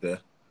Best was there.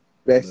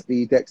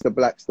 Bestie, Dexter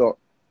Blackstock.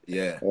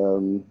 Yeah.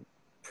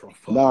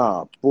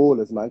 Nah,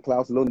 ballers, man.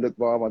 Klaus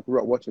Lundekvam. I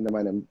grew up watching them,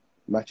 man, in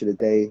Match of the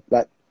Day.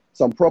 Like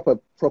some proper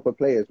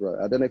players,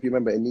 bro. I don't know if you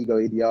remember Inigo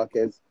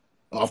Idiaquez.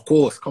 Of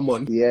course, come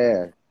on.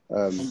 Yeah.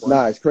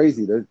 Nah, it's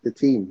crazy. The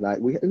team. Like,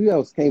 who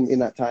else came in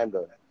that time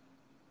though?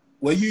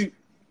 Were you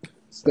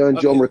Stern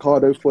John,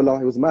 Ricardo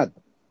Fuller? It was mad.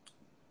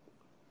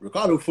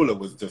 Ricardo Fuller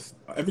was just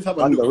every time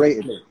I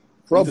underrated. Looked,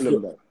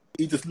 problem though.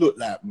 He just looked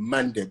like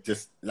Mandem,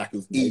 just like it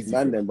was easy.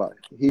 Mandem, but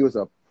he was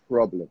a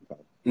problem,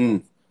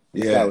 fam.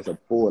 This guy was a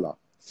baller.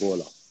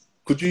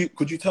 Could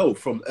you tell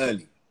from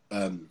early,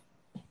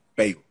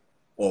 Bale,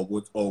 or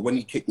when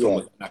he kicked on Yeah,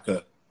 was like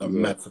a yeah.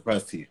 mad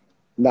surprise to you?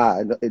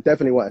 Nah, it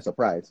definitely wasn't a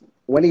surprise.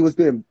 When he was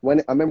doing, when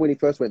I remember when he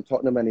first went to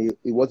Tottenham and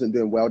he wasn't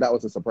doing well, that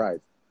was a surprise.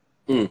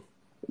 Mm.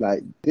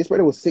 Like this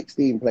brother was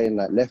 16 playing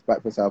like left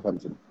back for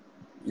Southampton.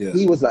 Yeah,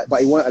 He was like,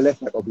 but he wasn't a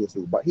left back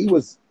obviously, but he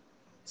was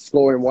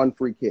scoring one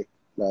free kick,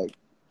 like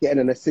getting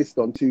an assist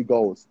on 2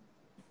 goals.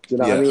 Do you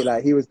know what I yeah, mean?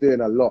 Like he was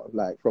doing a lot,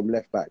 like from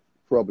left back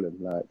problem.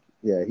 Like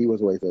yeah, he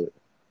was always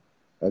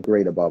a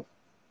grade above.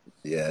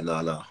 yeah.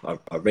 No,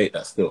 I rate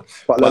that still.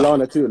 But But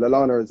Lallana too,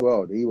 Lallana as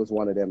well. He was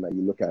one of them that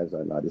you look at as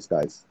like, nah, this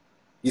guy's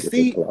you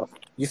different see, class.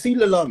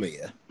 Lalama,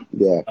 yeah.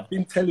 Yeah, I've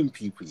been telling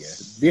people, yeah,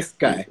 this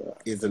guy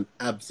is an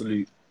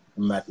absolute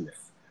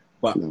madness.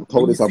 But you know, when you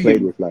coldest I see played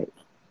him, with, like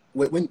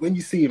when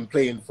you see him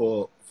playing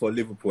for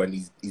Liverpool and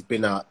he's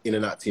been out in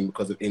and out team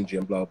because of injury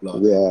and blah blah,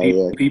 yeah,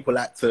 yeah, people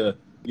like to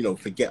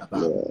forget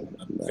about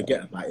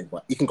yeah. Nah, it.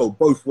 But he can go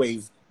both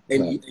ways. nah.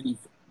 Any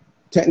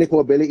Technical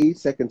ability,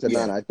 second to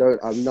yeah, none.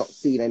 I've not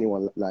seen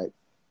anyone like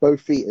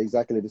both feet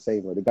exactly the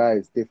same. But the guy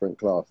is different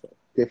class,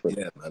 different,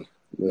 yeah, man.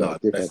 yeah, No,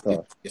 different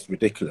class. it's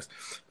ridiculous.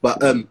 But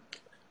Yeah.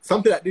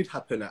 something that did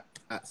happen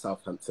at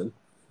Southampton.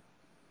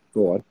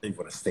 Go on, I don't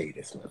want to say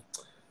this, man.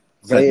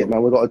 say it,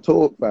 man. We got to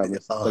talk, fam.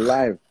 It's Uh,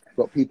 live.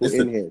 Got people in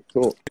listen, here.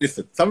 Talk.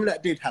 listen. Something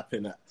that did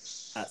happen at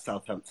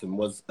Southampton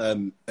was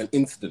an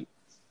incident.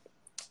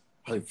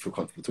 I don't feel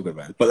comfortable talking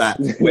about it, but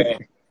like where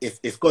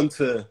it's gone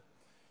to,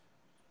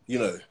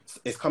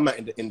 it's come out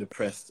in the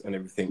press and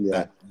everything Yeah.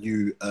 that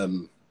you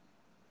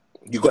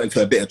got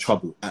into a bit of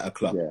trouble at a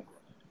club. Yeah,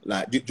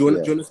 Like, do you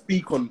want to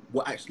speak on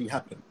what actually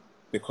happened?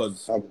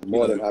 Because I'm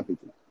more than happy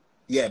to.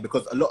 yeah,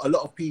 because a lot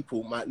of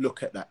people might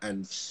look at that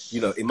and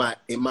it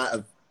might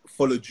have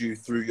followed you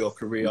through your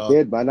career. It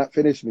did, man. That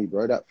finished me,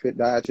 bro. That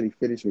actually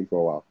finished me for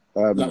a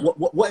while. Like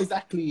what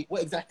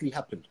exactly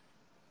happened?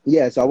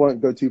 Yeah, so I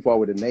won't go too far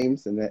with the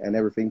names and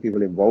everything,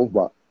 people involved,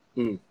 but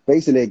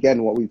basically,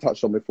 again, what we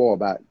touched on before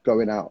about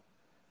going out.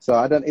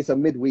 So it's a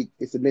midweek.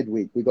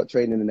 We got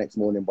training the next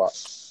morning, but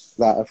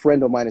like a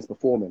friend of mine is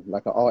performing,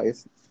 like an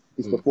artist.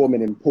 He's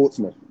performing in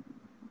Portsmouth.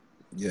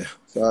 Yeah.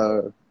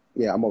 So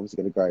yeah, I'm obviously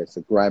gonna go. It's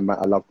a grind, man.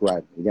 I love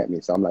grind. You get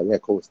me? So I'm like, yeah,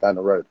 cool. It's down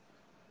the road.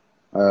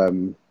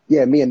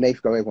 Yeah, me and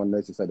Nath go. Everyone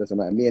knows this, so it doesn't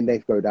matter. Me and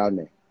Nath go down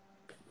there.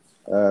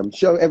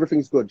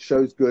 Everything's good.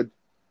 Show's good.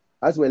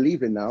 As we're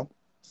leaving now,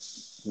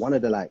 one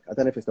of the I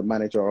don't know if it's the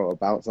manager or a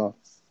bouncer,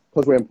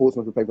 because we're in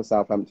Portsmouth, we play for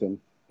Southampton.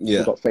 Yeah.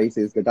 We've got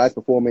faces. The guy's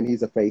performing,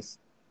 he's a face.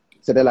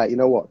 So they're like, you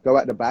know what? Go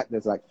at the back.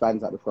 There's like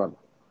fans at the front.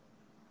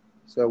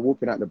 So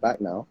walking out the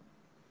back now,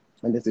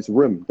 and there's this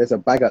room. There's a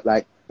bag at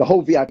the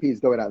whole VIP is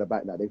going out the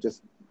back now. They've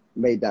just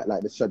made that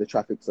to show the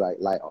traffic's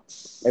light up.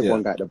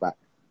 Everyone got at the back.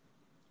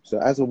 So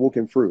as we're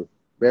walking through,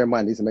 bear in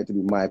mind these are meant to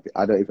be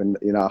I don't even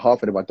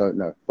half of them I don't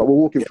know, but we're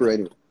walking through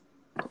anyway.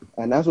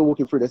 And as we're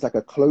walking through, there's like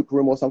a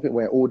cloakroom or something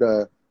where all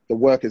the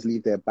workers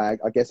leave their bag.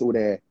 I guess all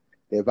their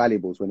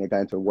valuables when they're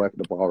going to work at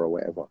the bar or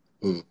whatever.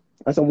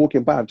 As I'm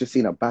walking by, I've just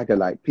seen a bag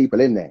of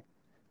people in there,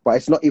 but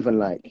it's not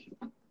even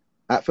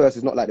at first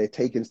it's not like they're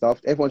taking stuff.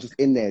 Everyone's just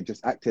in there,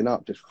 just acting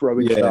up, just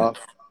throwing stuff.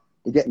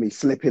 You get me?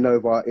 Slipping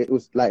over. It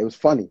was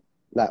funny.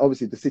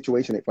 Obviously the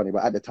situation ain't funny,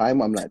 but at the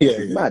time I'm like, this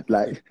is mad.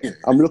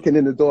 I'm looking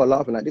in the door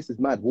laughing this is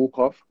mad. Walk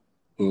off.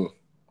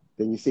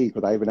 Then you see,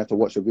 because I even had to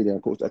watch the video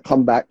and course I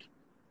come back.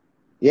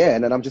 Yeah,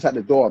 and then I'm just at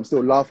the door. I'm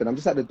still laughing. I'm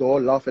just at the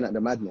door laughing at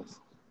the madness.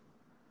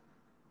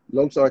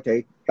 Long story,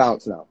 okay,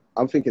 bounce now.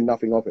 I'm thinking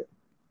nothing of it.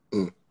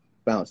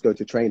 Bounce, go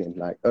to training.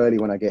 Early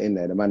when I get in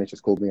there, the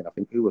manager's called me in. I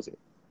think, who was it?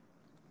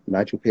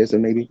 Nigel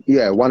Pearson, maybe?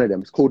 Yeah, one of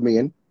them. He's called me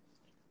in.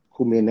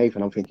 Called me in,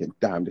 Nathan. I'm thinking,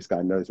 damn, this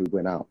guy knows we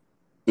went out.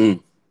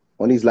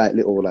 On his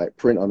little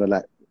print on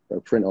a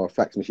print or a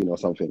fax machine or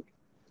something,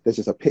 there's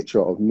just a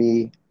picture of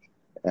me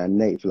and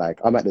Nate.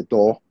 I'm at the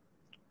door.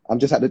 I'm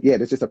just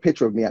there's just a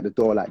picture of me at the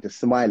door, just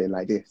smiling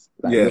like this,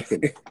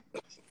 looking.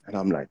 And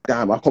I'm like,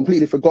 damn, I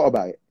completely forgot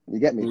about it. You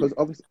get me? Because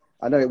obviously,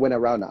 I know it went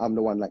around that I'm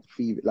the one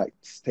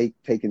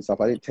taking stuff.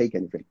 I didn't take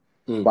anything,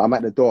 but I'm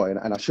at the door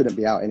and I shouldn't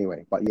be out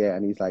anyway. But yeah,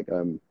 and he's like,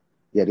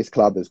 yeah, this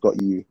club has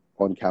got you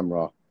on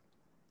camera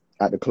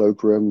at the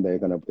cloakroom. They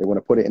want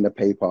to put it in the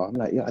paper. I'm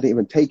like, yeah, I didn't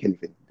even take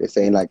anything. They're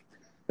saying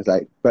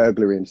it's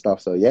burglary and stuff.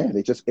 So yeah,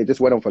 it just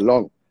went on for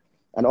long.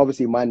 And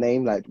obviously my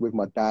name, with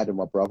my dad and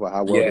my brother,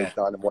 how well they've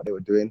done and what they were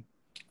doing.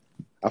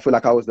 I feel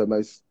like I was the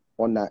most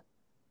on that.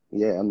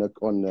 Yeah,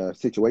 on the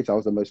situation, I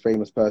was the most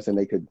famous person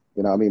they could,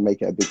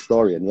 make it a big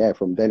story. And yeah,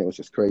 from then it was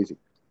just crazy.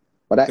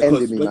 But that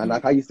ended me, man.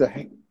 I used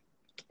to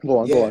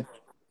go on.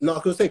 No, I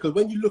was gonna say, because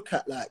when you look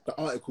at the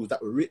articles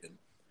that were written,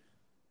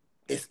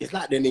 it's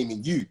like they're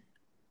naming you.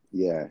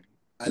 Yeah.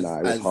 It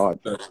was hard.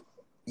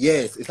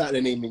 Yes, it's like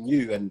they're naming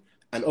you, and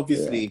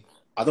obviously,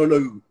 I don't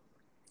know.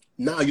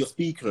 Now you're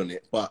speaking on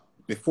it, but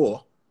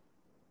before,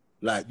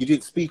 you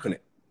didn't speak on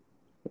it.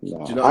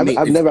 No, do you know what I mean?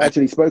 I've never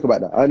actually spoke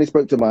about that. I only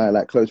spoke to my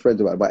close friends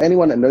about it. But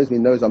anyone that knows me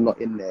knows I'm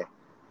not in there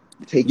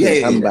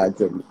taking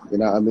handbags and you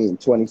know what I mean,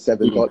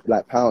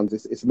 $27 pounds.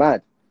 It's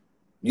mad.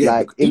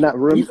 Yeah, in that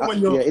room.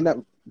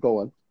 Go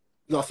on.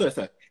 No,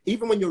 sorry.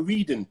 Even when you're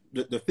reading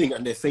the thing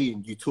and they're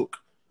saying you took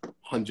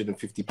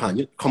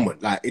 £150. Come on,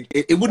 like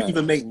it wouldn't Like,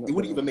 even make I'm it not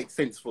wouldn't gonna, even make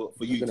sense for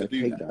I'm you to gonna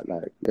do take that. that.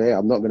 Like, yeah,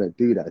 I'm not gonna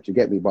do that. You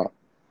get me? But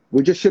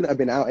we just shouldn't have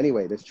been out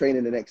anyway. There's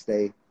training the next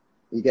day.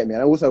 You get me?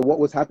 And also, what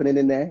was happening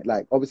in there?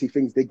 Like, obviously,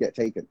 things did get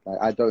taken. Like,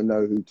 I don't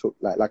know who took.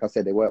 Like I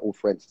said, they weren't all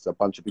friends. It's a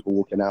bunch of people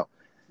walking out.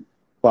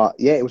 But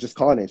yeah, it was just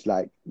carnage.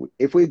 Like,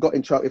 if we got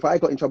in trouble, if I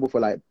got in trouble for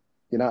like,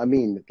 you know what I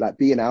mean, like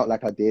being out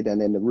like I did, and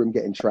then the room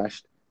getting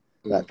trashed,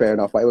 like fair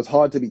enough. But it was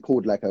hard to be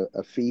called like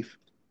a thief.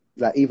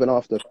 Like even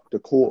after the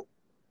court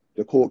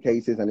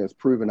cases, and it was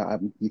proven that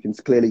you can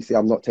clearly see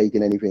I'm not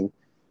taking anything.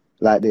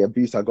 Like the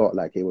abuse I got,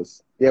 like it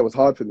was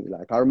hard for me.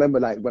 Like I remember,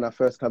 like when I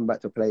first come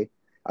back to play,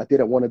 I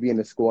didn't want to be in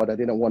the squad. I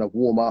didn't want to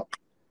warm up,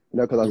 you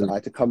know, because I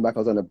had to come back. I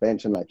was on the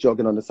bench and like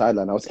jogging on the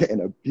sideline. I was getting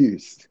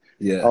abused.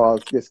 Yeah. Oh, I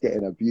was just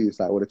getting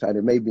abused like all the time.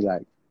 It made me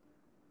like,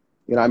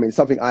 you know, what I mean,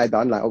 something I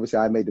done. Like obviously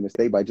I made the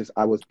mistake, but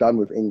I was done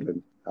with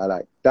England. I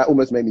like that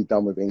almost made me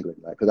done with England,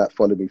 like because that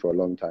followed me for a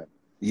long time.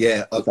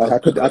 Yeah. Like,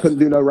 I couldn't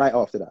do no right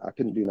after that. I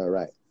couldn't do no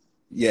right.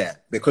 Yeah,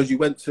 because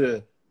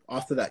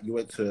after that you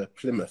went to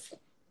Plymouth,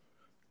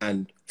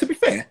 and to be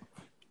fair,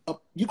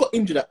 you got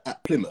injured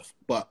at Plymouth,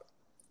 but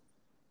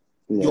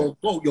your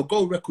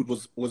goal record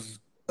was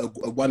a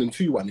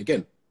 1-2-1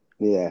 again.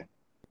 Yeah.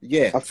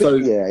 Yeah. I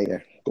think, yeah.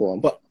 Go on.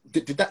 But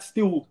did it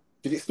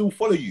still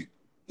follow you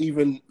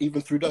even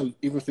through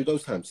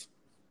those times?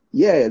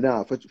 Yeah,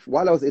 nah.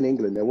 While I was in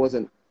England, there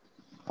wasn't.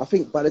 I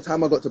think by the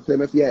time I got to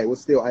Plymouth, yeah, it was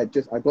still. I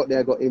got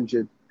there, got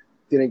injured,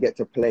 didn't get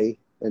to play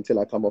until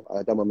I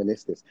done my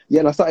meniscus. Yeah,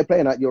 and I started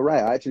playing. You're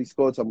right. I actually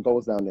scored some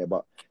goals down there.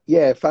 But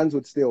yeah, fans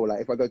would still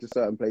like if I go to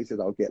certain places,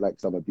 I'll get like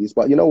some abuse.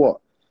 But you know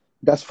what?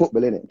 That's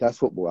football, innit? That's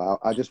football.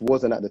 I just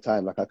wasn't at the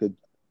time. Like I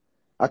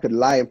could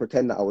lie and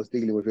pretend that I was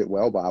dealing with it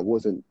well, but I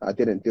wasn't. I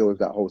didn't deal with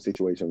that whole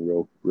situation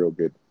real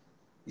good.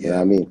 Yeah. You know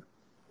what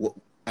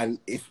I mean?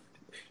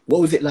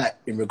 What was it like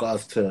in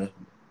regards to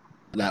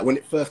like when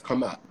it first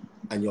come out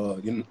and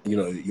your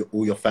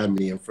all your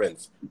family and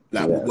friends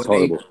like it's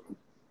horrible.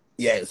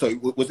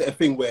 So was it a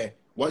thing where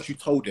once you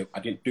told them I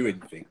didn't do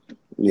anything,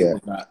 yeah, it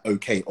was like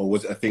okay, or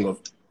was it a thing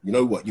of you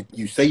know what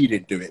you say you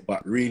didn't do it,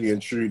 but really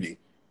and truly,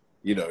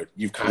 you know,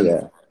 you've kind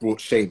of brought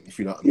shame, if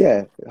you know what I mean?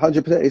 Yeah,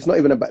 100%. It's not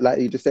even about like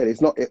you just said.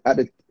 It's not at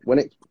the when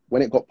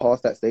it got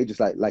past that stage. It's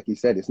like you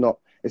said. It's not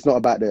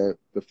about the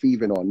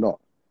thieving or not.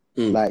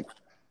 Like,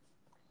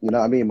 you know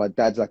what I mean? My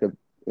dad's like a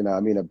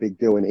big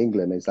deal in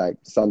England. It's like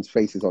son's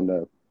faces on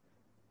the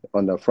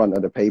front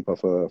of the paper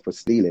for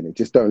stealing. It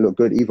just don't look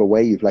good either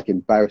way. You've like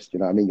embarrassed, you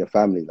know what I mean, your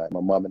family, like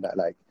my mum and that,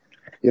 like,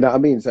 you know what I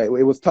mean? So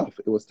it was tough.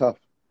 It was tough.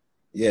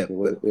 Yeah, it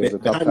was a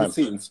tough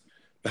time.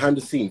 Behind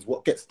the scenes,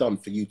 what gets done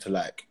for you to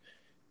like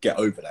get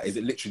over that? Is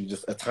it literally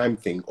just a time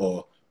thing,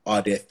 or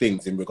are there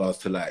things in regards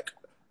to like,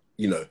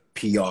 you know,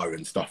 PR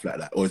and stuff like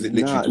that? Or is it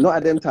literally not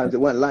at them times.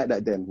 It weren't like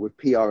that then with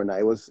PR and that.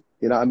 It was,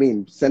 you know what I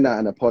mean? Send out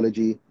an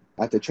apology.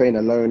 I had to train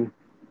alone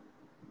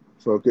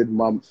for a good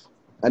month.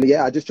 And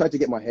yeah, I just tried to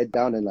get my head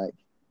down and like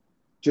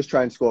just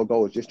try and score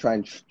goals, just try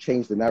and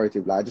change the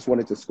narrative. Like I just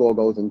wanted to score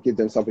goals and give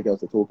them something else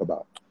to talk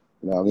about.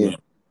 You know what I mean? Yeah.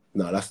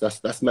 No,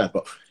 that's mad.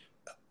 But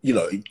you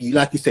know,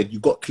 like you said, you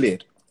got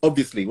cleared.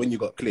 Obviously, when you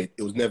got cleared,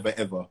 it was never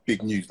ever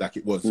big news like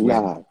it was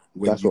when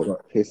that's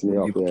what pissed me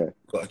off.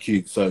 Got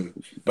accused. So,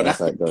 but that's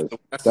how it goes.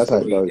 That's how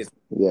it goes.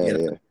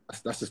 Yeah.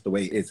 That's just the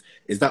way it is.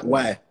 Is that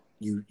why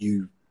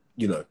you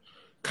know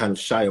kind of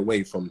shy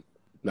away from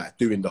like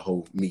doing the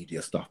whole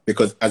media stuff?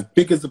 Because as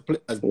big of a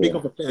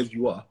player as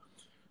you are,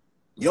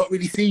 we don't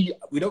really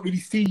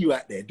see you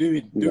out there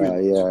doing.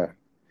 Yeah.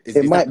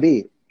 It might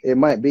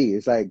be.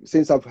 It's like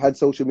since I've had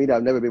social media,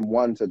 I've never been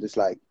one to just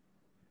like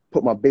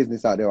put my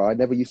business out there. I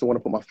never used to want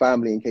to put my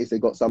family in case they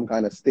got some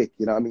kind of stick,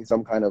 you know what I mean?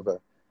 Some kind of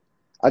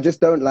I just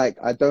don't like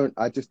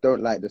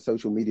the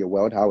social media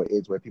world, how it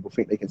is, where people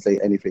think they can say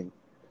anything.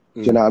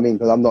 Do you know what I mean?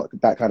 Because I'm not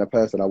that kind of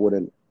person. I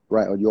wouldn't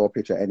write on your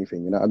picture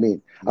anything, you know what I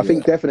mean? I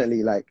think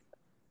definitely like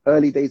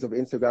early days of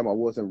Instagram, I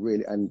wasn't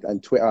really, and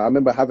Twitter. I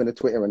remember having a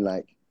Twitter and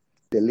like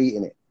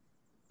deleting it.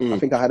 I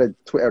think I had a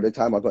Twitter at the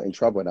time I got in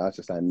trouble and I was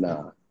just like,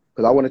 nah.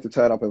 Because I wanted to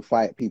turn up and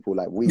fight people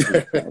like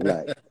weekly.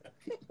 Like,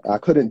 I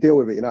couldn't deal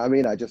with it, you know what I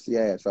mean?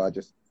 So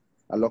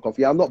I lock off.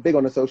 Yeah, I'm not big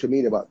on the social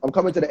media, but I'm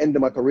coming to the end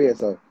of my career,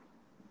 so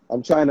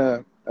I'm trying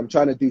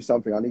to do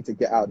something. I need to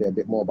get out there a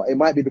bit more. But it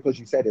might be because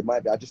you said it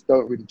might be. I just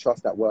don't really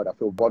trust that word. I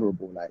feel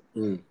vulnerable, like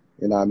you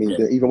know what I mean?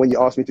 Even when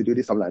you ask me to do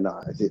this, I'm like,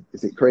 nah, is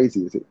it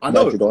crazy? Is it I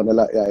know.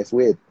 It's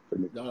weird for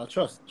me. No,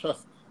 trust. All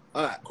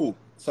right, cool.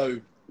 So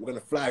we're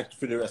gonna fly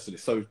through the rest of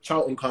this. So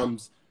Charlton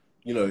comes,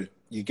 you know,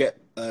 you get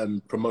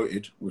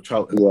promoted with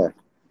Charlton. Yeah.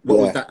 What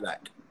was that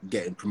like,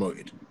 getting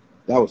promoted?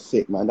 That was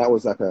sick, man. That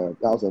was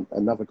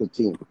another good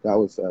team. That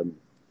was do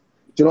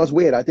you know what's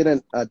weird? I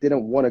didn't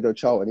want to go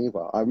Charlton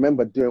either. I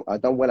remember I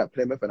done well at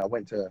Plymouth and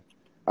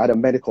I had a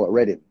medical at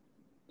Reading.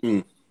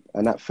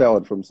 And that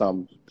failed from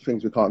some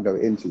things we can't go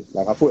into.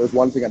 Like I thought it was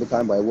one thing at the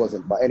time, but it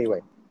wasn't. But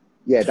anyway,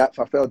 yeah,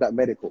 I failed that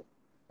medical.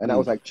 And that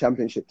was like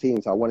championship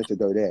team, so I wanted to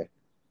go there.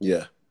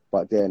 Yeah.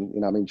 But then,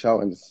 you know, I mean,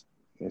 Charlton's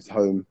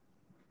home.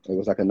 It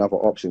was like another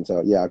option.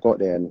 So yeah, I got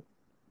there and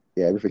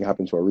yeah, everything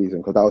happened for a reason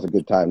because that was a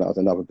good time. That was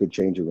another good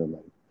changing room,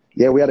 man.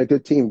 Yeah, we had a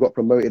good team, got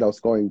promoted, I was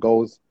scoring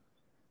goals.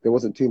 There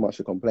wasn't too much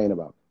to complain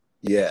about.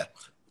 Yeah.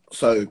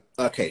 So,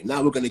 okay,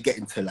 now we're going to get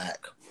into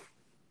like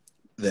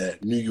the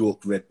New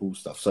York Red Bull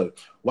stuff. So,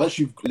 once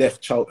you've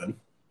left Charlton,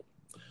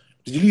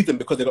 did you leave them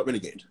because they got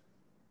relegated?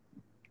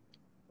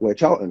 Where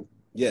Charlton?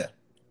 Yeah.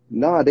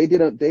 Nah, they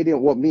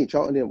didn't want me.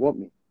 Charlton didn't want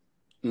me.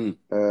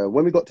 Mm.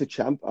 When we got to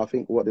champ, I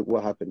think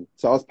what happened.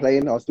 So I was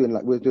playing. We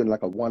were doing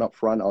like a one up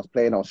front. I was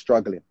playing. I was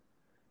struggling.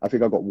 I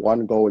think I got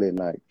one goal in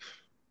like,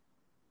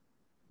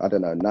 I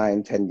don't know,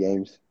 9, 10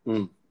 games.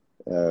 Mm.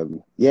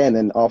 Yeah, and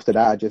then after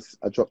that,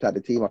 I dropped out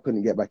the team. I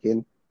couldn't get back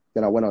in.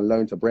 Then I went on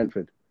loan to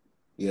Brentford.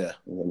 Yeah.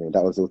 You know what I mean,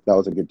 that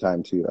was a good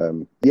time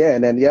too. Yeah,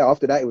 and then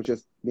after that, it was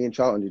just me and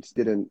Charlton. Just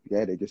didn't.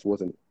 Yeah, they just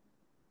wasn't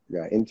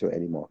into it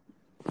anymore.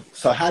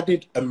 So how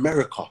did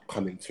America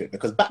come into it?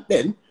 Because back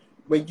then,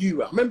 when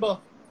I remember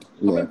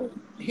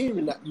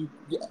hearing that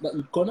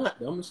you'd gone out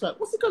there. I'm just like,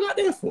 what's he gone out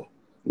there for?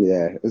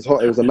 Yeah, it's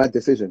hot. It was a mad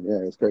decision.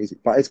 Yeah, it's crazy,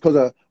 but it's because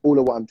of all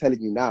of what I'm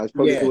telling you now. It's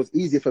probably It was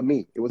easier for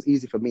me. It was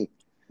easy for me.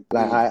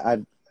 Like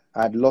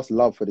I'd lost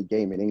love for the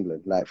game in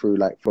England, like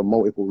for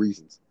multiple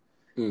reasons.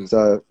 Mm.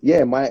 So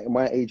yeah,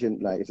 my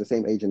agent, like, it's the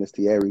same agent as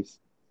Thierry's.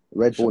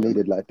 Red Bull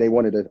needed, like,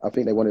 I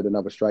think they wanted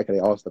another striker. They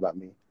asked about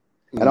me.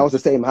 And I was the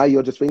same. How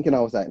you're just thinking?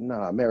 I was like,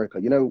 nah,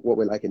 America. You know what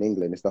we're like in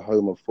England? It's the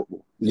home of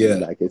football. Yeah,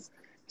 like it's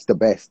the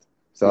best.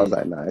 So I was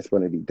like, nah, it's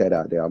going to be dead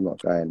out there. I'm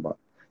not going. But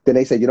then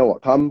they said, you know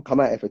what? Come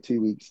out here for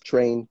 2 weeks,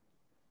 train,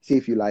 see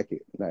if you like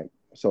it. Like,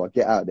 so I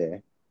get out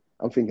there.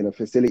 I'm thinking the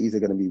facilities are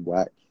going to be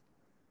whack.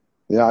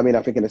 You know what I mean?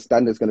 I'm thinking the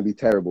standard's going to be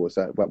terrible.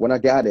 So, but when I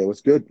get out there, it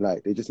was good.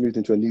 Like, they just moved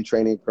into a new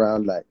training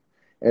ground. Like,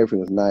 everything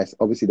was nice.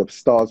 Obviously, the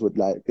stars with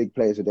like big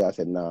players were there. I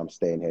said, nah, I'm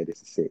staying here.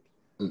 This is sick.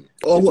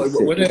 Oh,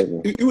 who were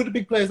the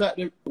big players out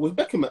there? Was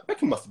Beckham?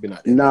 Beckham must have been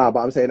out there. Nah, but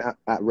I'm saying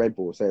at Red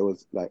Bull. So it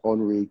was like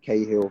Henry,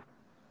 Cahill,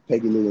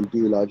 Peggy Lee and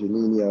Dula,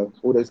 Juninho,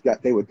 all those guys,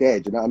 they were there.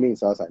 Do you know what I mean?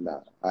 So I was like, nah,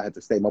 I had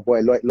to stay. My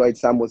boy Lloyd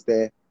Sam was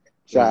there.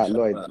 Shout out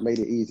Lloyd, made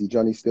it easy.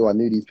 Johnny Still, I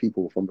knew these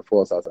people from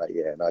before, so I was like,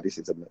 yeah, no, this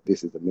is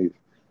the move.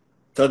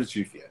 Tell the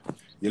truth, yeah.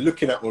 You're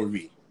looking at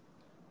Henry.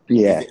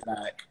 Yeah. Is it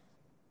like,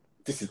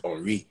 this is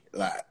Henry?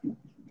 Like,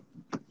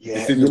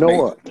 yeah, you know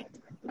what?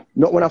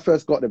 Not when I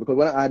first got there, because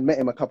when I had met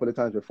him a couple of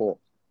times before,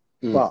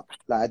 but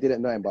like I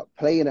didn't know him. But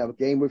playing a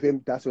game with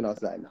him, that's when I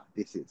was like, nah,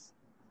 this is,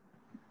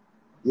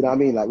 you know what I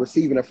mean? Like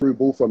receiving a through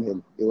ball from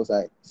him, it was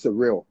like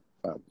surreal.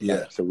 Yeah,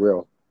 like,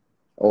 surreal.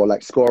 Or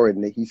like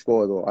scoring, he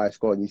scored or I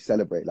scored, and you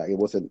celebrate. Like it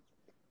was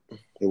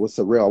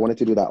surreal. I wanted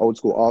to do that old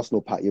school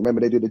Arsenal pat. You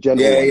remember they do the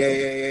general one?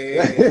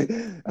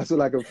 Yeah. That's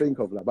all I can think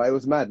of. Like, but it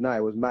was mad. Nah,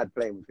 it was mad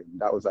playing with him.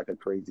 That was like a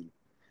crazy.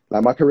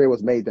 Like my career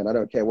was made then. I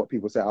don't care what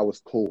people say. I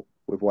was cool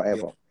with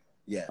whatever.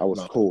 Yeah, I was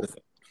cool.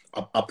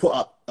 I put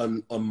up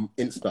on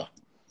Insta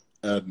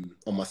on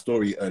my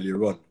story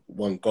earlier on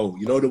one goal.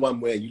 You know the one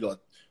where you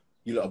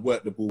lot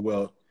work the ball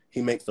well.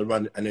 He makes the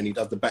run and then he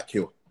does the back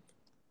heel.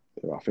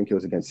 I think it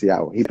was against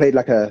Seattle. He played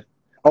like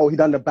he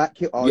done the back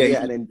heel. Oh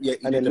yeah, and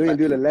then Louis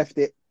Dula left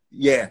it.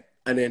 Yeah,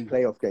 and then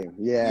playoff game.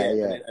 Yeah.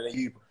 And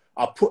then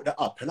I put that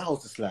up and I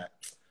was just like,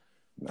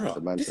 bro,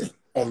 this is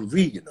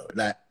Henry, you know.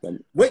 Like,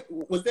 wait,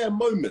 was there a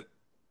moment?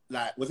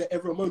 Like, was there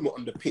ever a moment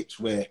on the pitch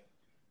where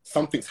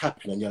something's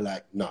happening and you're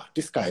like, nah,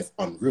 this guy is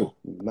unreal?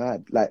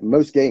 Mad. Like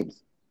most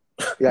games.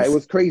 Yeah, it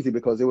was crazy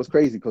because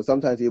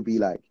sometimes he'll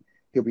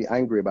be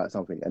angry about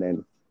something, and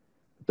then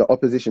the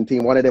opposition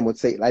team, one of them would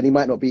say, like, he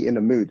might not be in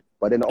the mood,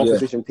 but then the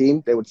opposition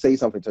team, they would say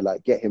something to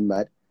like get him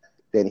mad.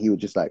 Then he would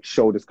just like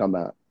shoulders come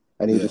out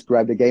and he would just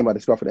grab the game by the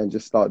scruff and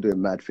just start doing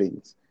mad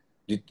things.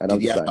 And I'm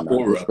just like,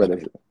 nah,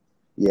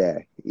 yeah,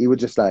 he would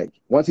just like,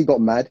 once he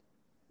got mad,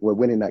 we're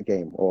winning that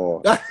game.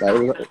 Or like,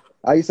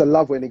 I used to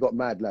love when he got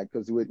mad, like,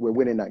 because we're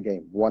winning that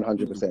game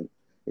 100%.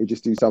 He'd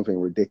just do something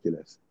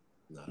ridiculous.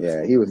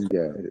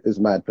 It was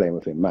mad playing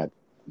with him, mad.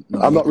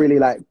 I'm not really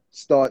like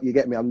you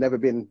get me? I've never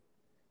been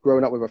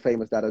growing up with a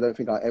famous dad. I don't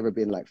think I've ever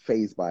been like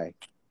fazed by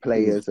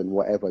players and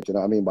whatever. Do you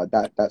know what I mean? But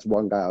that's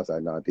one guy I was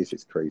like, nah, this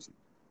is crazy.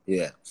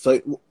 Yeah. So,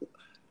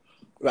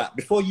 right,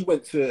 before you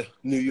went to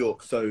New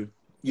York, so,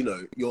 you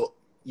know,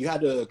 you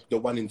had the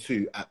 1 and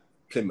 2 at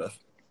Plymouth,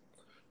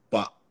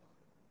 but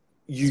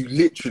you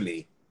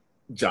literally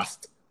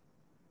just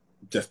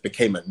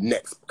became a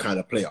next kind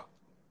of player.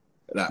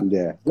 Like,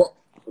 yeah.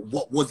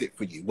 What was it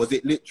for you? Was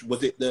it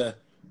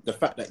the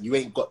fact that you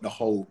ain't got the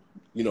whole,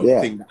 you know,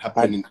 thing that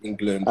happened in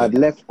England?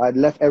 I'd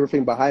left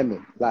everything behind me.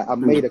 Like, I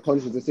made a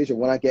conscious decision.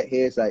 When I get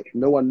here, it's like,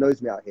 no one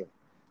knows me out here.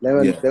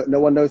 No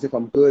one knows if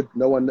I'm good.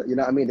 No one, you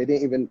know what I mean? They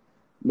didn't even,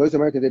 most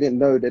Americans, they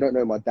don't know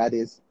who my dad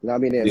is. You know what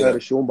I mean? They heard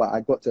of Sean, but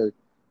I got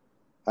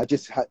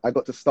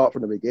to start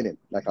from the beginning.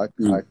 Like, I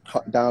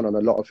cut down on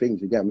a lot of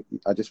things. Again,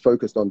 I just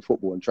focused on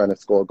football and trying to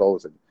score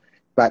goals and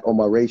back on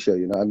my ratio,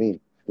 you know what I mean?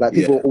 Like,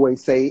 people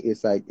always say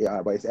it's like,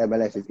 yeah, but it's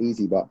MLS, it's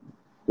easy. But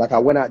like, I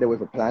went out there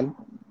with a plan,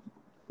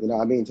 you know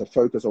what I mean, to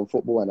focus on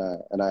football,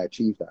 and I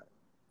achieved that.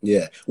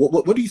 Yeah.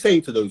 What do you say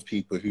to those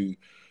people who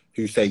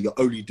say you're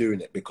only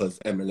doing it because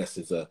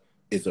MLS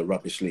is a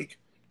rubbish league?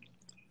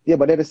 Yeah,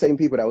 but they're the same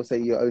people that will say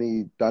you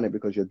only done it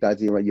because your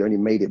dad's here, you only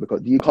made it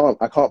because you can't.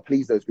 I can't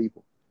please those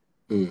people.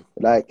 Mm.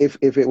 Like if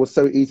it was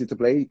so easy to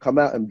play, come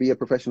out and be a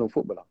professional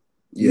footballer.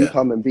 You Yeah.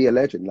 come and be a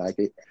legend. Like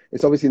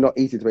it's obviously not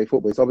easy to play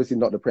football. It's obviously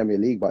not the Premier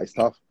League, but it's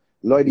tough.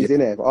 Yeah. Lloydie's in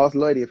there. Ask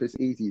Lloydie if it's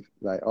easy.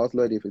 Like ask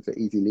Lloydie if it's an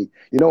easy league.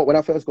 You know what? When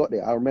I first got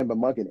there, I remember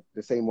mugging it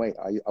the same way.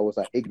 I was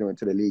like ignorant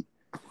to the league,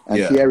 and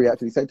Yeah. Thierry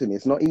actually said to me,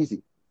 "It's not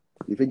easy.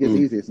 You think it's Mm.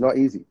 easy? It's not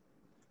easy.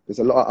 There's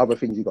a lot of other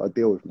things you got to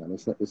deal with, man.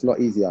 It's not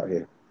easy out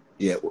here."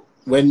 Yeah.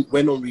 When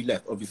Henri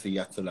left, obviously you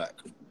had to like,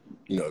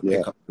 Yeah.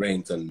 pick up the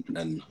reins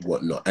and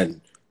whatnot,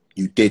 and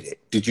you did it.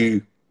 Did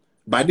you?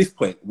 By this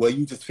point, were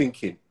you just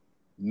thinking,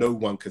 no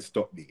one can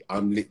stop me?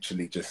 I'm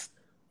literally just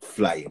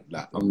flying.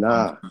 Like I'm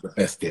Nah, the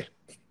best here.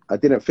 I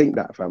didn't think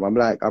that, fam. I'm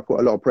like, I put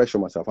a lot of pressure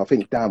on myself. I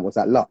think, damn, was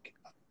that luck?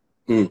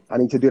 Mm. I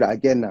need to do that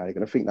again now. They're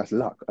gonna think that's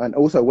luck. And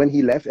also, when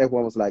he left,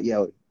 everyone was like,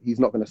 "Yo, he's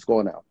not gonna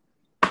score now."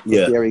 Because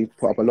Yeah. Thierry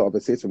put up a lot of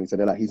assists for me, so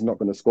they're like, "He's not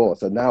gonna score."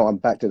 So now I'm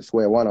back to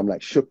square one. I'm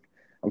like shook.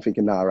 I'm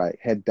thinking, nah, right,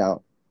 head down.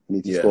 I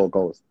need to Yeah. score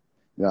goals.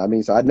 You know what I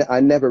mean? So I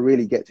never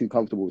really get too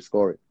comfortable with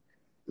scoring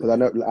because I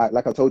know,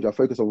 like I told you, I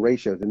focus on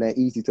ratios and they're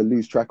easy to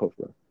lose track of,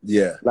 bro.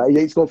 Yeah. Like you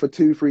ain't scored for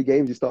 2, 3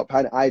 games, you start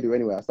panicking. I do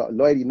anyway.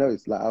 Lloydie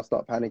knows, like I'll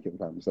start panicking,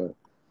 fam. So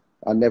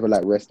I never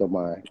like rest on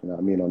my, you know what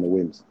I mean, on the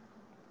wins.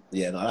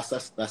 Yeah. No,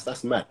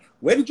 that's mad.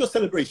 Where did your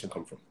celebration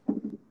come from?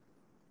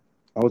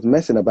 I was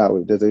messing about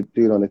with, there's a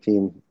dude on the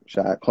team,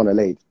 shout out Connor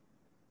Lade.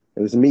 It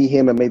was me,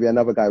 him, and maybe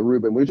another guy,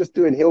 Ruben. We were just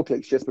doing heel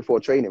clicks just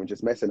before training and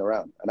just messing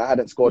around. And I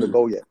hadn't scored a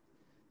goal yet.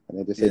 And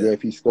they just said, Yeah. yeah,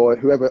 if you score,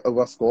 whoever of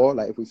us score,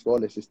 like if we score,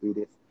 let's just do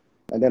this.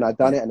 And then I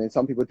done it, and then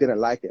some people didn't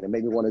like it, and it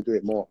made me want to do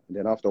it more. And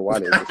then after a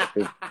while, it was just a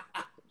thing.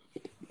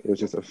 It was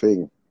just a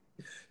thing.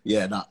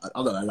 Yeah. No,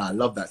 I'm not gonna lie. I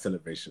love that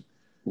celebration.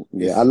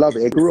 Yeah, I love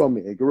it. It grew on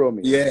me. It grew on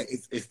me. Yeah.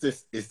 It's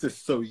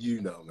just so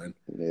man.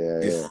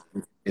 Yeah.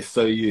 It's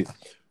so you.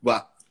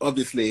 But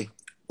obviously,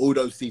 all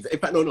those seasons. In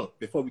fact, no.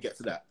 Before we get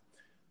to that,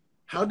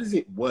 how does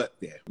it work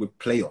there with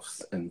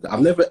playoffs? And I've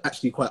never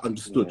actually quite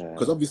understood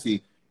because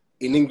obviously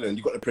in England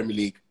you got the Premier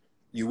League,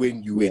 you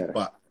win, Yeah.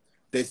 but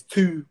there's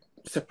two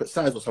separate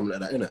sides or something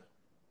like that, isn't it?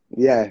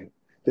 Yeah.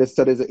 There's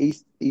an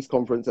East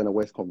Conference and a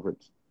West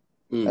Conference.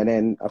 And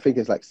then I think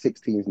it's like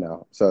 6 teams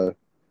now. So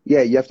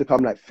yeah, you have to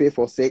come like 5th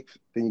or 6th.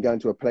 Then you go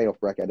into a playoff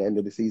bracket at the end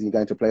of the season. You go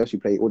into playoffs. You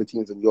play all the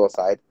teams on your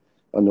side,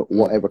 on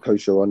whatever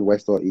coast you're on,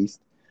 West or East.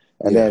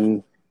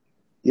 And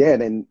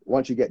then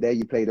once you get there,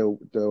 you play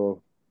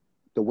the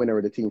winner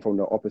of the team from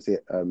the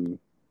opposite.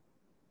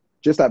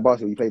 Just like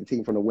basketball, you play the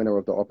team from the winner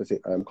of the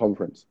opposite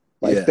conference.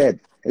 But it's dead.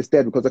 It's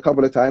dead because a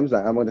couple of times,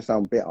 like I'm going to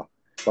sound bitter,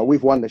 but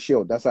we've won the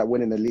Shield. That's like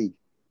winning the league.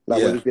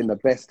 Like when we've been the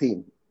best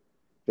team.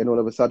 Then all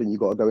of a sudden you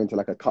got to go into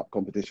like a cup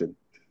competition.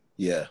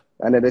 Yeah.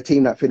 And then the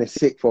team that finished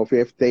 6th or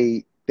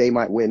 5th, they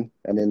might win.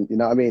 And then, you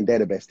know what I mean? They're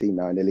the best team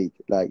now in the league.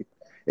 Like,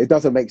 it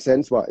doesn't make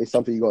sense, but it's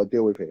something you got to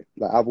deal with here.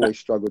 Like, I've always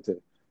struggled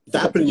to. That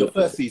happened in your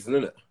first season,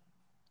 isn't it?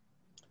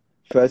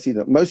 First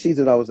season. Most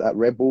seasons I was at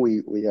Red Bull,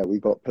 we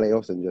got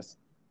playoffs and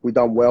we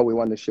done well. We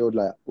won the Shield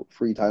like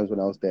 3 times when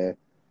I was there.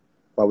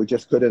 But we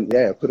just couldn't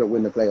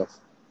win the playoffs.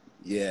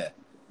 Yeah.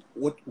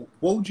 What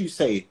would you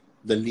say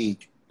the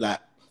league,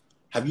 like,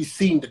 have you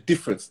seen the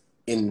difference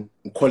in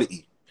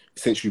quality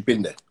since you've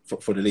been there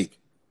for the league?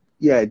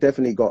 Yeah, it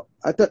definitely got.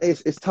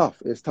 It's tough.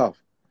 It's tough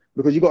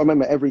because you got to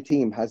remember every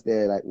team has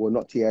their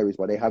not Thierry's,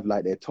 but they have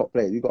like their top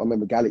players. You got to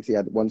remember Galaxy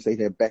had one stage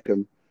there,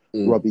 Beckham,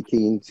 Robbie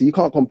Keane. So you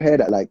can't compare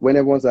that. Like when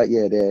everyone's like,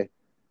 yeah,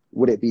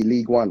 would it be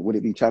League One? Would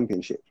it be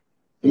Championship?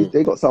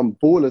 They got some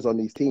ballers on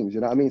these teams.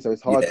 You know what I mean? So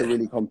it's hard to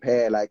really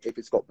compare like if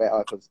it's got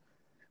better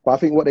But I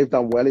think what they've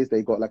done well is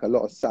they got like a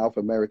lot of South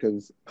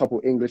Americans, a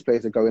couple English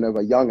players are going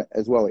over young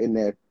as well in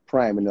their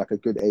prime and like a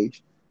good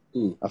age.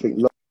 I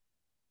think.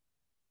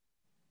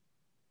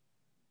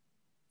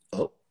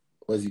 Oh,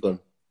 where's he gone?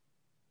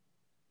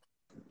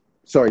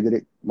 Sorry,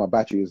 my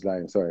battery was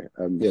lying. Sorry.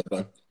 Yeah, go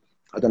on.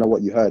 I don't know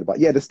what you heard, but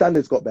yeah, the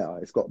standards got better.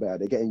 It's got better.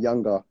 They're getting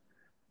younger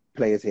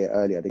players here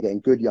earlier. They're getting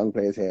good young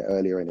players here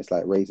earlier, and it's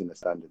like raising the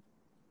standard.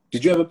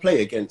 Did you ever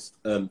play against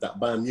that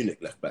Bayern Munich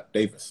left back,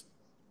 Davis?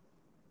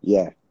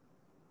 Yeah.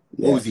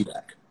 What was he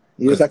like?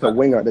 He was like a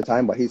winger at the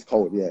time, but he's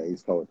cold. Yeah,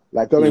 he's cold.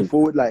 Like going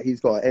forward, like he's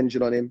got an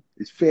engine on him.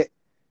 He's fit.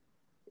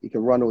 He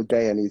can run all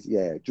day, and he's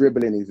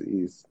dribbling.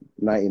 He's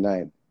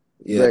 99.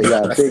 Yeah,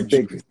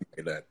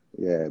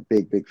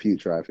 big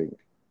future. I think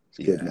it's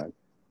good, man.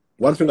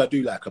 One thing I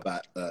do like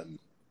about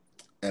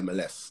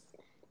MLS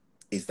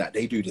is that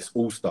they do this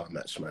all-star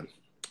match, man.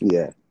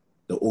 Yeah,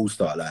 the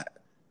all-star. Like,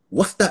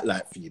 what's that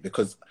like for you?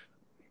 Because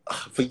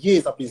for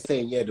years I've been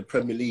saying, the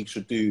Premier League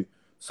should do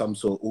some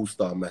sort of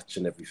all-star match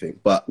and everything,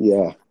 but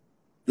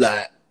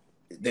like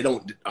they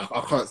don't.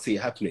 I can't see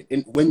it happening.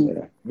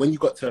 When you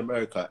got to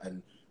America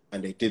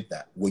and they did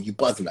that, were you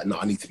buzzing like, no,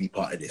 I need to be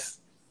part of this?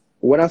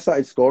 When I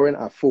started scoring,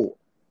 I thought,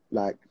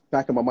 like,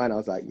 back in my mind, I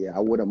was like, I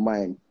wouldn't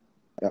mind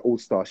an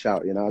all-star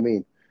shout. You know what I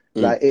mean?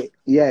 Like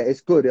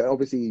it's good. It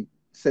obviously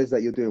says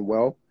that you're doing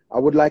well. I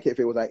would like it if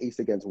it was like East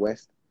against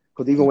West,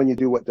 because even when you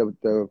do what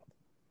the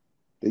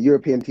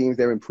European teams,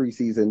 they're in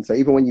pre-season, so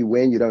even when you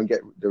win, you don't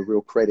get the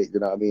real credit. You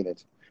know what I mean?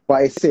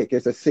 But it's sick.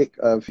 It's a sick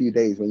few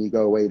days when you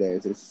go away there.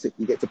 It's sick.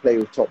 You get to play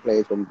with top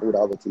players from all the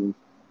other teams.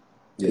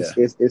 Yeah.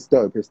 It's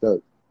dope. It's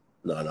dope.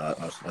 No,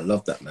 I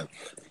love that, man.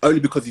 Only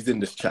because he's in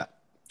this chat.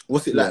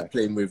 What's it like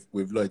playing with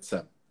Lloyd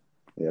Sam?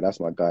 Yeah, that's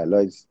my guy.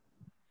 Lloyd's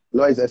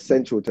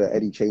essential to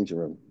any changing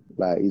room.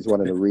 Like, he's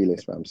one of the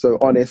realest, fam. So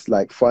honest,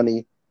 like,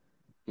 funny.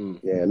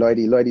 Yeah,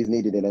 Lloydie's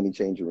needed in any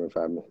changing room,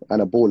 fam.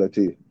 And a baller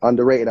too.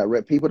 Underrated at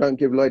rep. People don't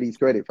give Lloydie's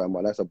credit, fam,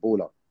 but that's a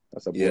baller.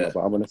 That's a baller. Yeah. But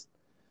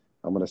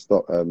I'm gonna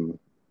stop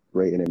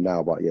rating him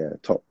now. But yeah,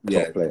 top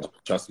player.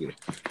 Trust me.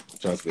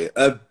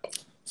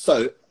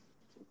 So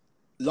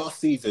last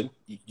season,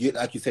 you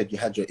like you said, you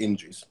had your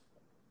injuries.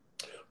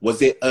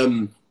 Was it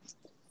a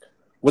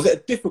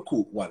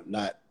difficult one?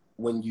 Like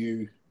when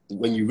you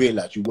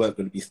realised you weren't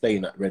going to be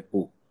staying at Red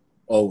Bull,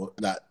 or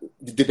like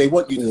did they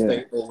want you to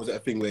stay, or was it a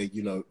thing where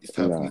it's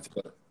time for you to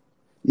go?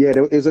 Yeah,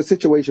 there's a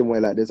situation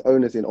where like there's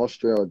owners in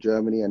Austria or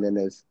Germany, and then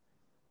there's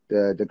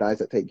the guys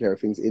that take care of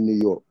things in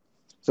New York.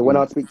 So when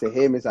I speak to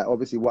him, it's like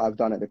obviously what I've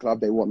done at the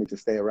club, they want me to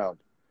stay around.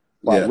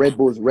 But Red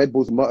Bull's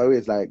motto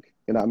is like,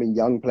 what I mean,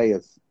 young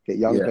players, get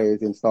young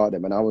players in, start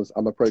them. And I was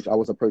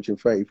approaching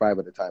 35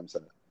 at the time,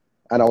 so,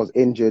 and I was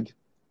injured.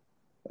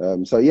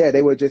 So yeah,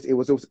 it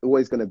was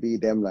always going to be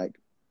them like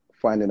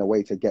finding a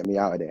way to get me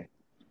out of there.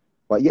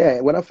 But yeah,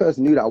 when I first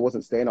knew that I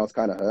wasn't staying, I was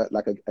kind of hurt.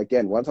 Like,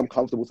 again, once I'm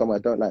comfortable somewhere,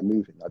 I don't like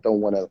moving. I don't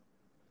want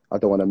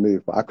to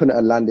move. But I couldn't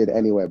have landed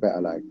anywhere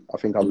better. Like, I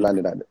think I've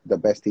landed at the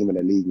best team in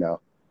the league now,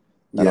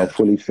 and I'm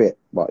fully fit.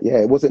 But yeah,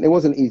 it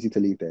wasn't easy to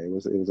leave there. It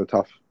was a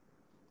tough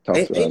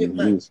ain't it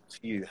mad to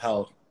you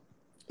how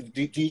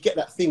do you get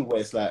that thing where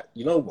it's like,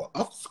 you know what,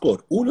 I've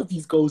scored all of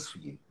these goals for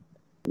you.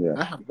 Yeah,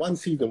 I have one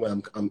season where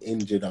I'm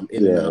injured, I'm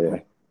in and out,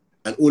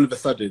 and all of a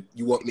sudden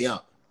you want me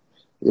out.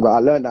 Yeah, but I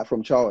learned that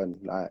from Charlton.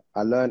 Like,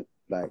 I learned,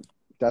 like,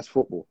 that's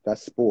football,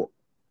 that's sport.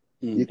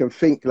 You can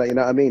think, like, you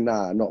know what I mean?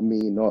 Nah, not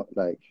me, not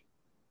like,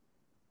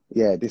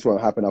 yeah, this won't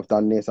happen. I've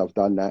done this, I've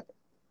done that.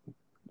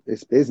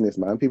 It's business,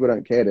 man. People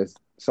don't care. There's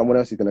someone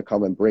else is going to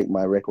come and break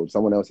my record.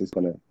 Someone else is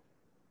going to,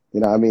 you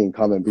know what I mean,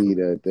 come and be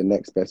the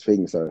next best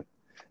thing. So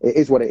it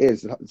is what it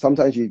is.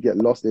 Sometimes you get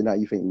lost in that.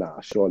 You think,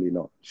 nah, surely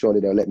not. Surely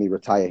they'll let me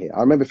retire here.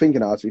 I remember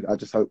thinking, I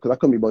just hope, because I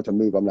couldn't be bothered to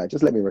move. I'm like,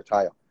 just let me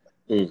retire.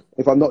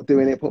 If I'm not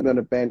doing it, put me on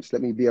the bench.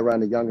 Let me be around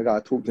the younger guy,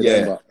 talk to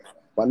them.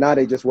 But now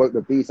they just woke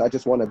the beast. I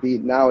just want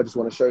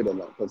to show them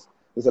that, because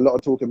there's a lot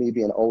of talk of me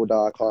being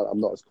older. I'm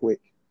not as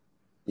quick.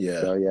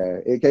 Yeah. So yeah,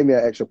 it gave me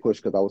an extra push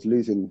because I was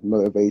losing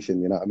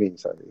motivation. You know what I mean?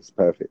 So it's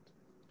perfect.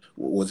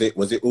 Was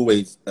it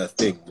always a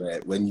thing where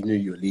when you knew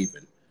you were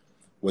leaving,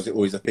 was it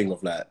always a thing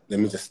of like, let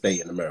me just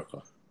stay in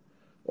America,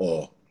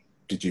 or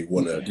did you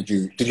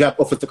have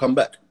offers to come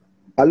back?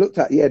 I looked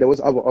at, there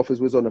was other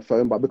offers, was on the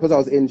phone, but because I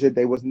was injured,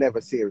 they was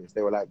never serious.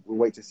 They were like, we'll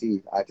wait to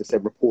see. I had to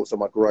send reports on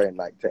my groin,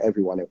 like, to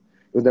everyone. It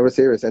was never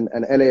serious. And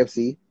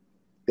LAFC,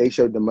 they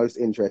showed the most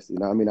interest. You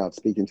know what I mean? I was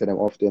speaking to them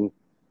often.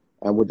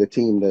 And with the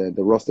team,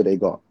 the roster they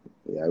got,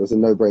 yeah, it was a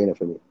no-brainer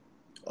for me.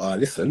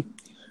 Listen,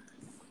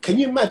 can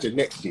you imagine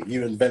next year,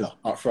 you and Vela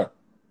up front?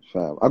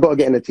 Fam, I got to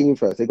get in the team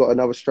first. They got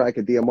another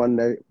striker,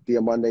 Diamande,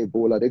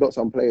 baller. They got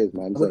some players,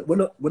 man. So.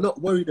 We're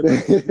not worried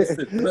about it.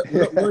 Listen,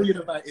 we're not worried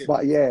about it.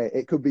 But yeah,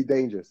 it could be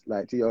dangerous.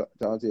 Like, to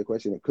answer your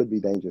question, it could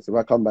be dangerous. If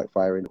I come back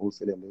firing all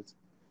cylinders,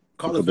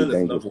 Carlos Vela's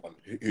another one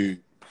who,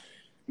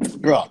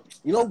 bro,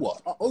 you know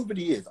what? Over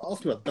the years,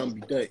 Arsenal have done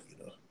me dirty, you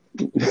know.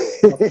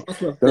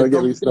 Don't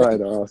get me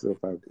started on Arsenal,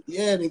 fam.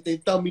 Yeah,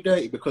 they've done me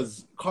dirty,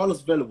 because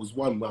Carlos Vela was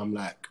one where I'm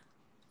like,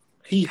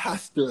 he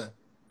has to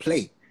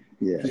play.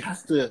 Yeah. He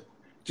has to.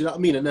 Do you know what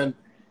I mean? And then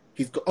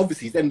he's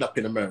ended up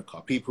in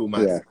America. People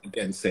might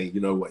again say,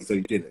 you know what, he's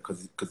only doing it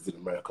because he's in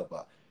America,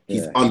 but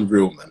he's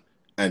unreal,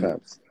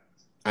 man.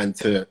 And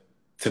to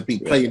be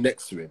playing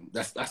next to him,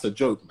 that's a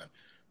joke, man.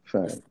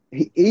 Fine.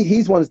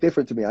 His one's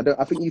different to me.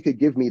 I think you could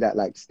give me that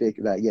like stick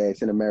that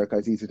it's in America,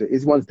 it's easy to.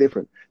 His one's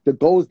different. The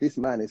goals this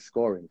man is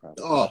scoring, fam.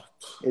 Oh,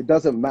 it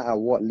doesn't matter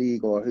what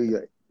league or who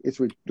you're. It's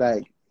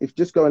like, if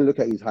just go and look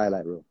at his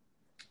highlight reel.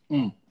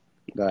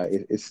 Like,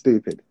 it's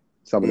stupid.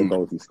 Some of the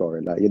goals he's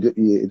scoring, like,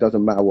 it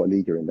doesn't matter what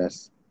league you're in.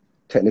 That's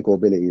technical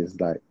ability is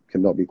like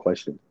cannot be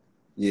questioned.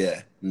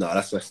 Yeah, no,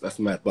 that's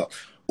mad. But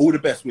all the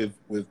best with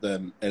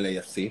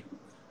LAFC.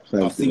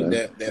 I've seen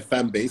their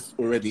fan base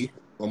already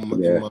on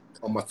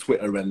my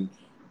Twitter and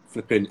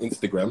flipping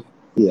Instagram.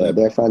 Yeah,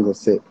 their fans are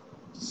sick.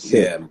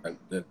 Yeah,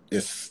 man,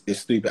 it's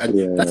stupid.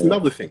 And that's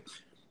another thing.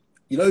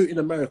 You know, in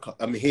America,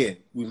 here,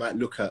 we might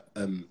look at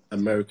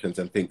Americans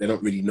and think they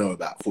don't really know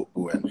about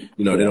football, and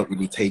they don't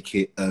really take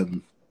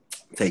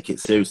it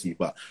seriously.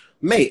 But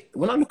mate,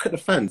 when I look at the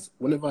fans,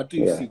 whenever I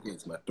do see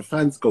games, man, the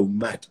fans go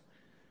mad.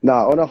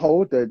 Nah, on a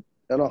whole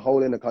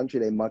in the country,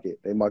 they mug it.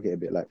 They mug it a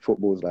bit. Like,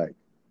 football's like,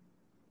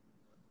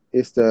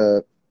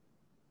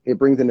 it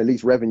brings in the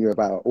least revenue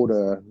about all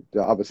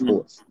the other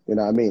sports. You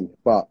know what I mean?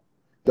 But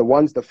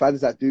the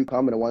fans that do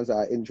come and the ones that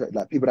are interested,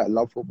 like people that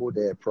love football,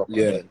 they're proper.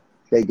 Yeah.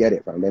 They get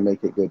it, fam. They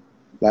make it good.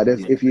 Like,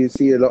 if you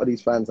see a lot of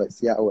these fans, like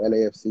Seattle,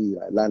 LAFC,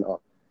 like Atlanta,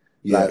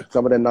 like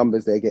some of the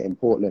numbers they get in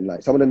Portland,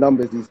 like some of the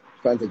numbers these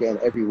fans are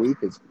getting every week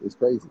is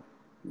crazy.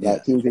 Yeah.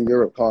 Like teams in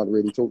Europe can't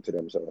really talk to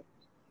them. So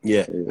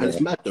Yeah. And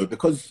it's mad though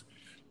because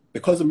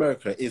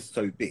America is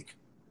so big.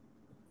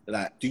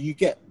 Like, do you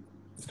get?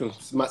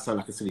 It might sound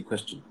like a silly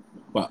question,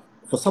 but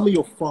for some of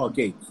your far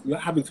games, you're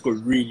having to go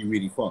really,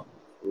 really far.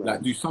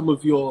 Like, do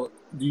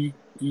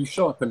you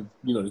show up and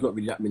there's not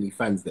really that many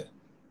fans there?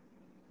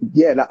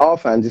 Yeah, like our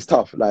fans, it's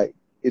tough. Like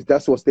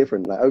that's what's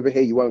different. Like over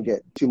here, you won't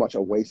get too much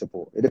away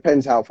support. It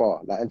depends how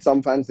far. Like, and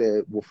some fans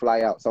they will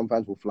fly out. Some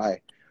fans will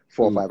fly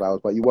 4 or 5 hours,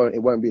 but you won't. It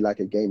won't be like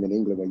a game in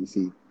England where you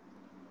see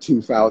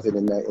 2,000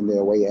 in their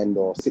away end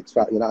or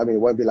 6,000. You know what I mean? It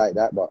won't be like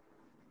that. But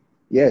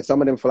yeah,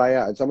 some of them fly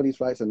out, and some of these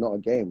flights are not a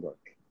game, bro.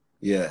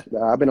 Yeah,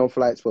 I've been on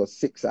flights for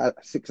 6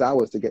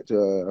 hours to get to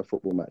a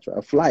football match. Right?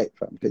 A flight,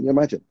 fam. Can you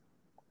imagine?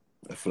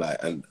 A flight,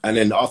 and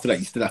then after that,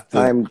 you still have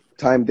to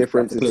time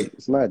difference.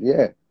 It's mad.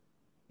 Yeah.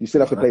 You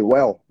still have to play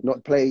well.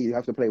 Not play, you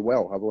have to play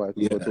well. Otherwise,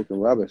 people are talking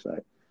rubbish.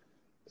 Like,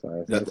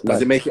 so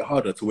does it make it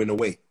harder to win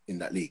away in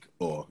that league?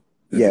 Or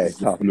yeah, it's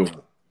tough.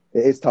 Normal?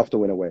 It is tough to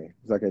win away.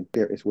 It's like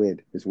it's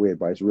weird. It's weird,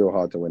 but it's real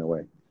hard to win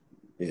away.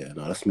 Yeah,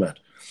 no, that's mad.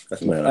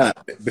 That's mad.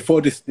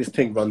 Before this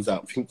thing runs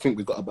out, I think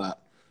we've got about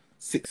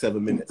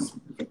 6-7 minutes.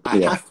 I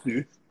have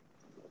to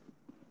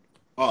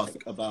ask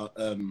about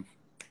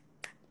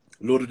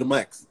Lord of the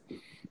Mics.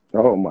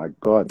 Oh my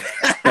God.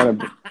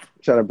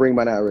 trying to bring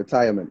man out of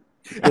retirement.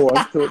 Go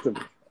on, talk to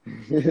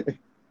me.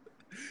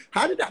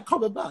 How did that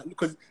come about?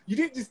 Because you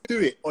didn't just do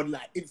it on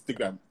like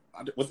Instagram.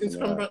 Was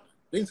Instagram about?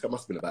 Instagram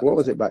must have been about. What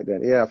was it back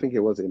then? Yeah, I think it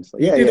was Instagram.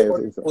 Yeah, it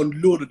was Instagram.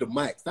 On Lord of the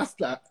Mics. That's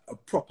like a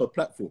proper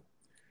platform.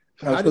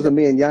 It's because of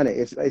me and Yannick.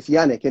 It's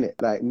Yannick, innit?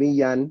 Like me,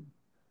 Yan,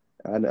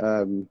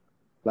 and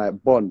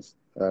like Bonds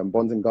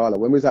and Gala.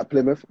 When we was at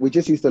Plymouth, we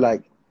just used to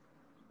like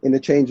in the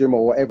change room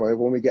or whatever.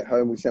 When we get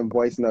home, we send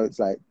voice notes,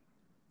 like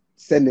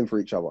sending for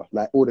each other,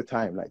 like all the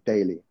time, like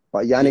daily.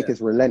 But Yannick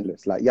is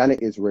relentless. Like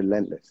Yannick is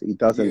relentless. He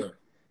doesn't,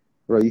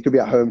 bro. You could be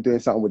at home doing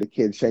something with the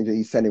kids, changing.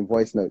 He's sending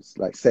voice notes,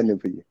 like sending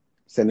for you,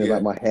 sending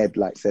like my head,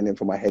 like sending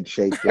for my head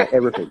shape, like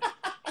everything.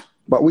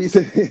 But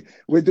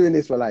we're doing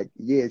this for like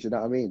years, you know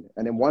what I mean?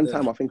 And then one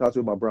time, I think I was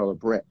with my brother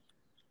Brett,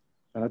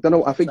 and I don't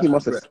know. I think he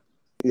must have,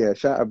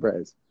 shout out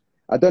Brett.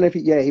 I don't know if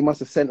he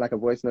must have sent like a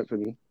voice note for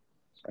me,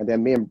 and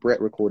then me and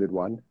Brett recorded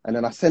one, and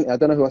then I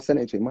don't know who I sent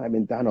it to. It might have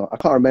been Dan or I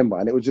can't remember,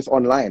 and it was just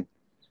online.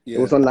 It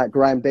was on like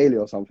Grime Daily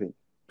or something.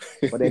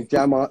 But then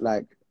Jammer,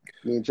 like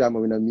me and Jammer,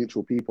 we know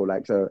mutual people.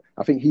 Like, so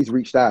I think he's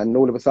reached out, and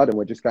all of a sudden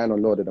we're just going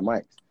on Lord of the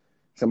Mics.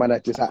 So man,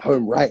 that's just at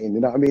home writing. You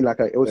know what I mean?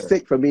 Like, it was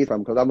sick for me,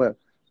 fam, because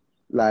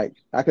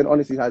I can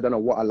honestly say I don't know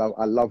what I love.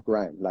 I love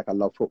grime. Like, I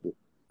love football.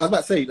 I was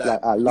about to say,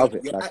 like I love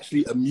it. You're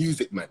actually a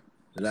music man.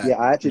 Like, yeah,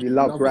 I actually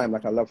love grime.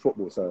 Like, I love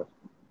football. So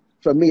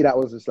for me, that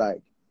was just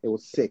like, it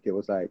was sick. It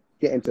was like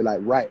getting to like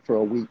write for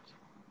a week.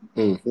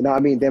 You know what I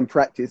mean? Then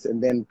practice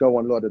and then go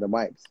on Lord of the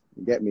Mics.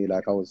 You get me?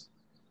 Like, I was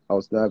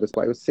nervous,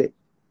 but it was sick.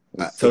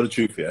 Tell the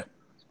truth, yeah.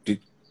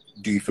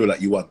 Do you feel like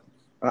you won?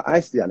 I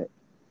iced Yannick.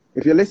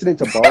 If you're listening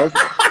to bars,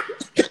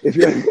 if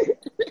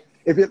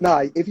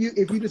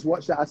you just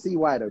watch that, I see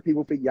why though.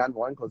 People think Yan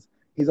won because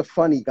he's a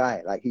funny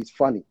guy. Like, he's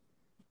funny.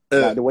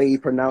 Like the way he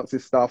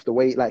pronounces stuff, the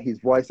way like his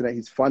voice and that,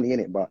 he's funny in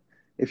it. But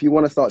if you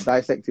want to start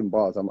dissecting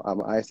bars, I'm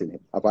icing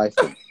him. I've iced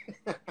him.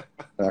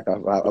 Like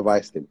I've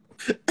iced him.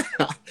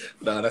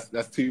 No,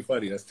 that's too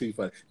funny. That's too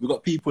funny. We've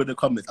got people in the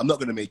comments. I'm not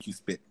gonna make you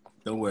spit.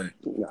 Don't worry.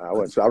 No, I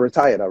won't. So I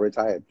retired.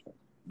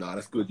 No,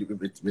 that's good. You can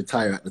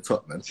retire at the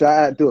top, man.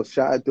 Shout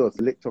out Dus.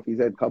 Licked off his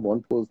head. Come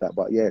on, pause that.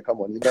 But yeah, come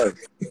on, you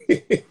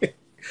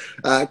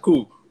know.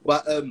 Cool.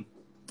 But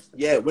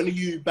yeah, when are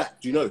you back?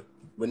 Do you know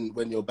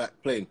when you're back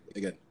playing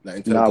again?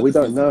 Like, we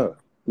don't know.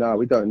 No,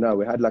 we don't know.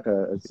 We had like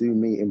a Zoom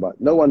meeting, but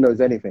no one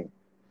knows anything.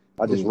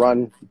 I just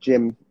run,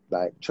 gym,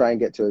 like try and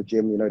get to a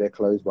gym. You know, they're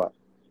closed, but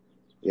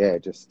yeah,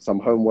 just some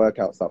home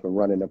workout stuff and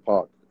run in the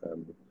park.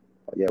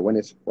 But yeah, when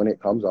it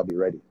comes, I'll be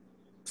ready.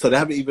 So they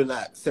haven't even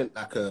like sent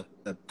like a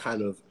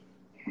kind of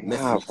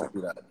message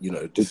that, you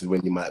know, this is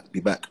when you might be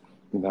back.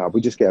 No,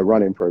 we just get a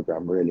running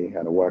program really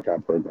and a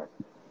workout program.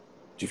 Do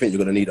you think you're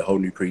gonna need a whole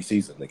new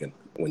pre-season again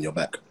when you're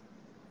back?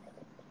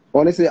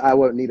 Honestly, I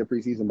won't need a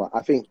pre-season, but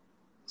I think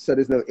so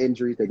there's no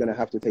injuries. They're gonna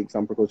have to take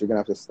some precautions. You're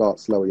gonna have to start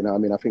slow. You know what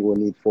I mean? I think we'll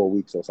need 4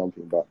 weeks or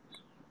something,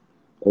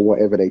 or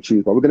whatever they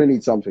choose. But we're gonna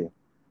need something.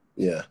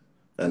 Yeah.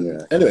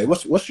 And anyway,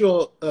 what's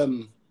your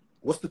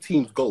what's the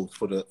team's goals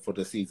for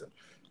the season?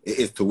 It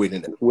is to win,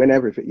 isn't it? Win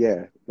everything,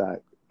 yeah.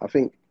 Like, I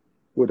think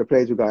with the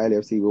players we got at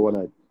LAFC, we want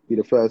to be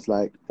the first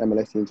like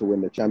MLS team to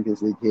win the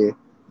Champions League here,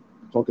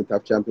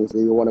 CONCACAF Champions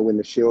League. We want to win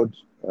the Shield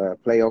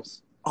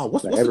playoffs. Oh,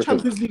 what's the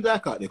Champions League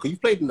like out there? Because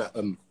you've played in that.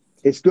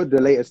 It's good.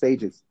 The later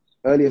stages,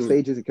 earlier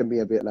stages, it can be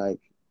a bit like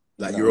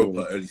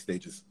Europa early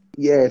stages.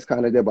 Yeah, it's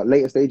kind of there, but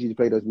later stages, you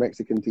play those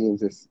Mexican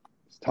teams. It's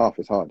tough.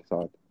 It's hard.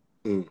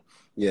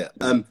 Yeah.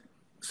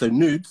 So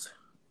Noobs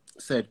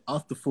said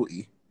after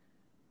footy,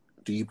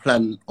 do you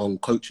plan on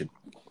coaching?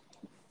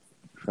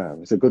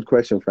 Fam, it's a good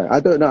question, Frank. I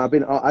don't know.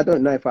 I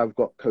don't know if I've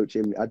got coach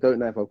in me. I don't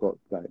know if I've got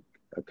like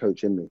a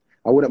coach in me.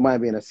 I wouldn't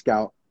mind being a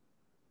scout.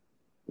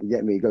 You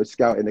get me? Go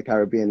scout in the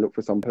Caribbean, look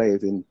for some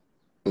players in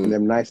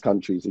them nice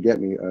countries. You get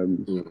me?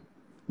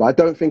 But I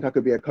don't think I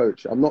could be a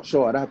coach. I'm not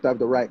sure. I'd have to have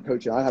the right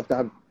coach. I'd have to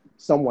have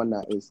someone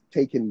that is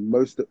taking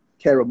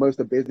care of most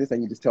of business,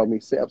 and you just tell me,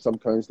 set up some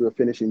cones, do a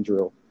finishing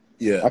drill.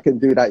 Yeah. I can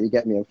do that, you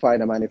get me, and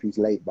find a man if he's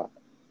late. But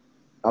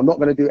I'm not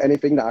going to do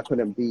anything that I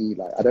couldn't be.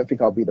 Like, I don't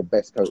think I'll be the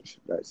best coach.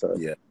 Like, so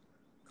Yeah.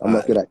 I'm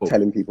not good at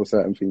telling people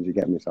certain things, you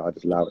get me, so I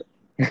just allow it.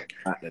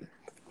 Right then.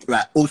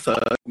 Right. Also,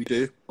 we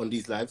do on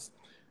these lives,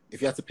 if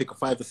you have to pick a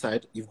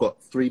five-a-side, you've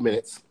got 3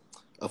 minutes.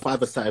 A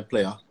five-a-side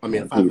player,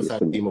 a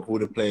five-a-side team of all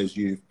the players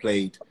you've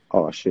played.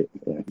 Oh, shit.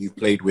 Yeah. You've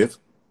played with.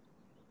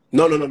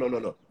 No.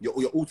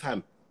 Your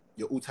all-time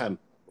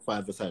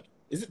five-a-side.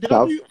 Is it? Did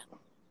I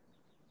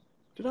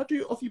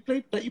do off you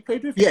played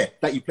with? Yeah,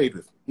 that you played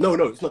with. No,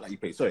 it's not that you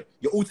played. Sorry,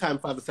 your all-time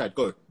five-a-side.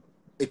 Go.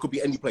 It could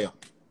be any player.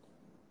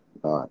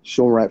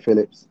 Sean Wright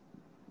Phillips,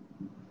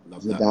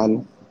 Love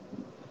Zidane,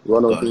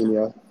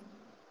 Ronaldinho,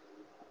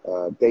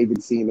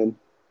 David Seaman.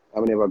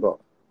 How many have I got?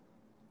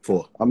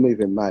 4. I'm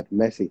moving mad.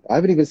 Messi. I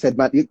haven't even said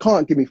mad. You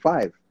can't give me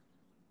 5.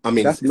 I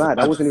mean, that's mad.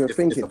 I wasn't even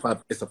thinking.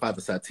 It's a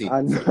five-a-side team.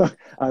 I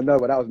know,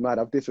 but that was mad.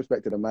 I've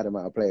disrespected a mad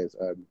amount of players.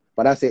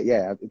 But that's it.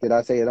 Yeah. Did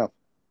I say enough?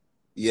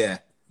 Yeah,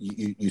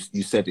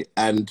 you said it.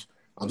 And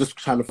I'm just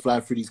trying to fly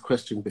through these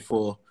questions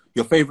before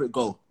your favorite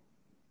goal.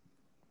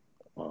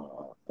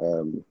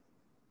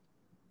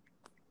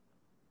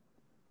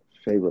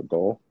 Favorite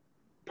goal,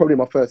 probably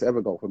my first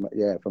ever goal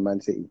for Man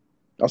City.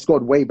 I've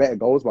scored way better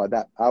goals, but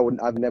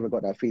I've never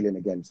got that feeling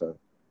again. So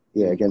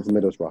yeah, against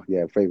Middlesbrough,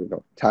 yeah, favorite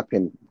goal, tap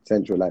in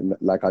central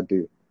like I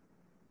do.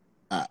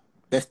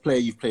 Best player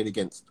you've played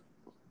against?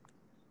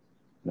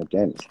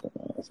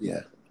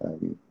 Yeah.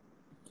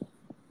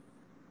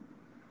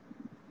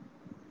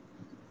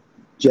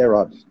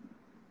 Gerrard.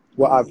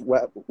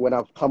 When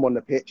I've come on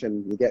the pitch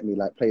and you get me,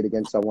 like, played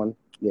against someone,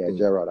 yeah,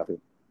 Gerrard, I think.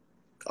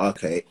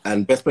 Okay,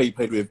 and best player you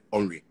played with?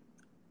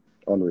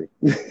 Henry.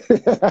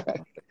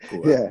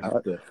 Cool. Yeah, I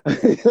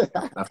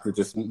have to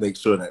just make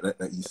sure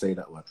that you say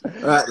that one. All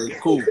right, then,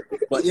 cool.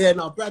 But yeah,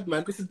 now Brad,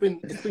 man, it's been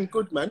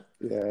good, man.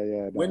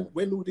 Yeah. No.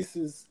 When all this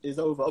is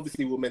over,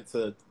 obviously we're meant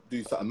to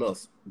do something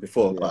else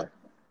before, but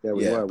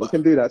we were. We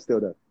can do that still,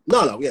 though.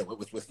 No, yeah,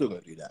 we're still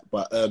gonna do that.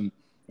 But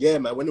yeah,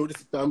 man, when all this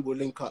is done, we'll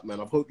link up,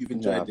 man. I hope you've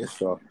enjoyed this.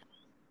 Sure.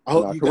 I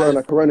hope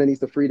Corona needs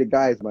to free the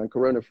guys, man.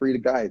 Corona, free the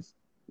guys.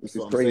 This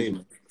is crazy.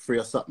 Saying. Free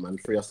us up, man.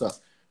 Free us up.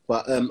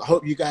 But I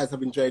hope you guys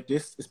have enjoyed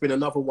this. It's been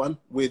another one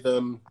with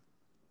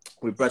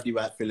Bradley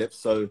Wright Phillips.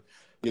 So,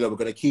 we're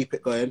going to keep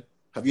it going.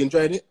 Have you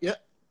enjoyed it? Yeah?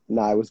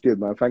 Nah, it was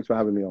good, man. Thanks for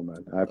having me on,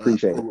 man. I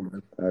appreciate it.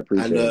 Man. I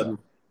appreciate it.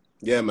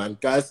 Yeah, man.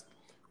 Guys,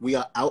 we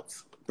are out.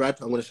 Brad,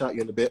 I'm going to shout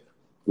you in a bit.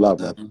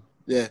 Love, man.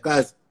 Yeah,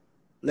 guys.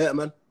 Later,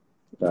 man.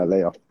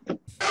 Later.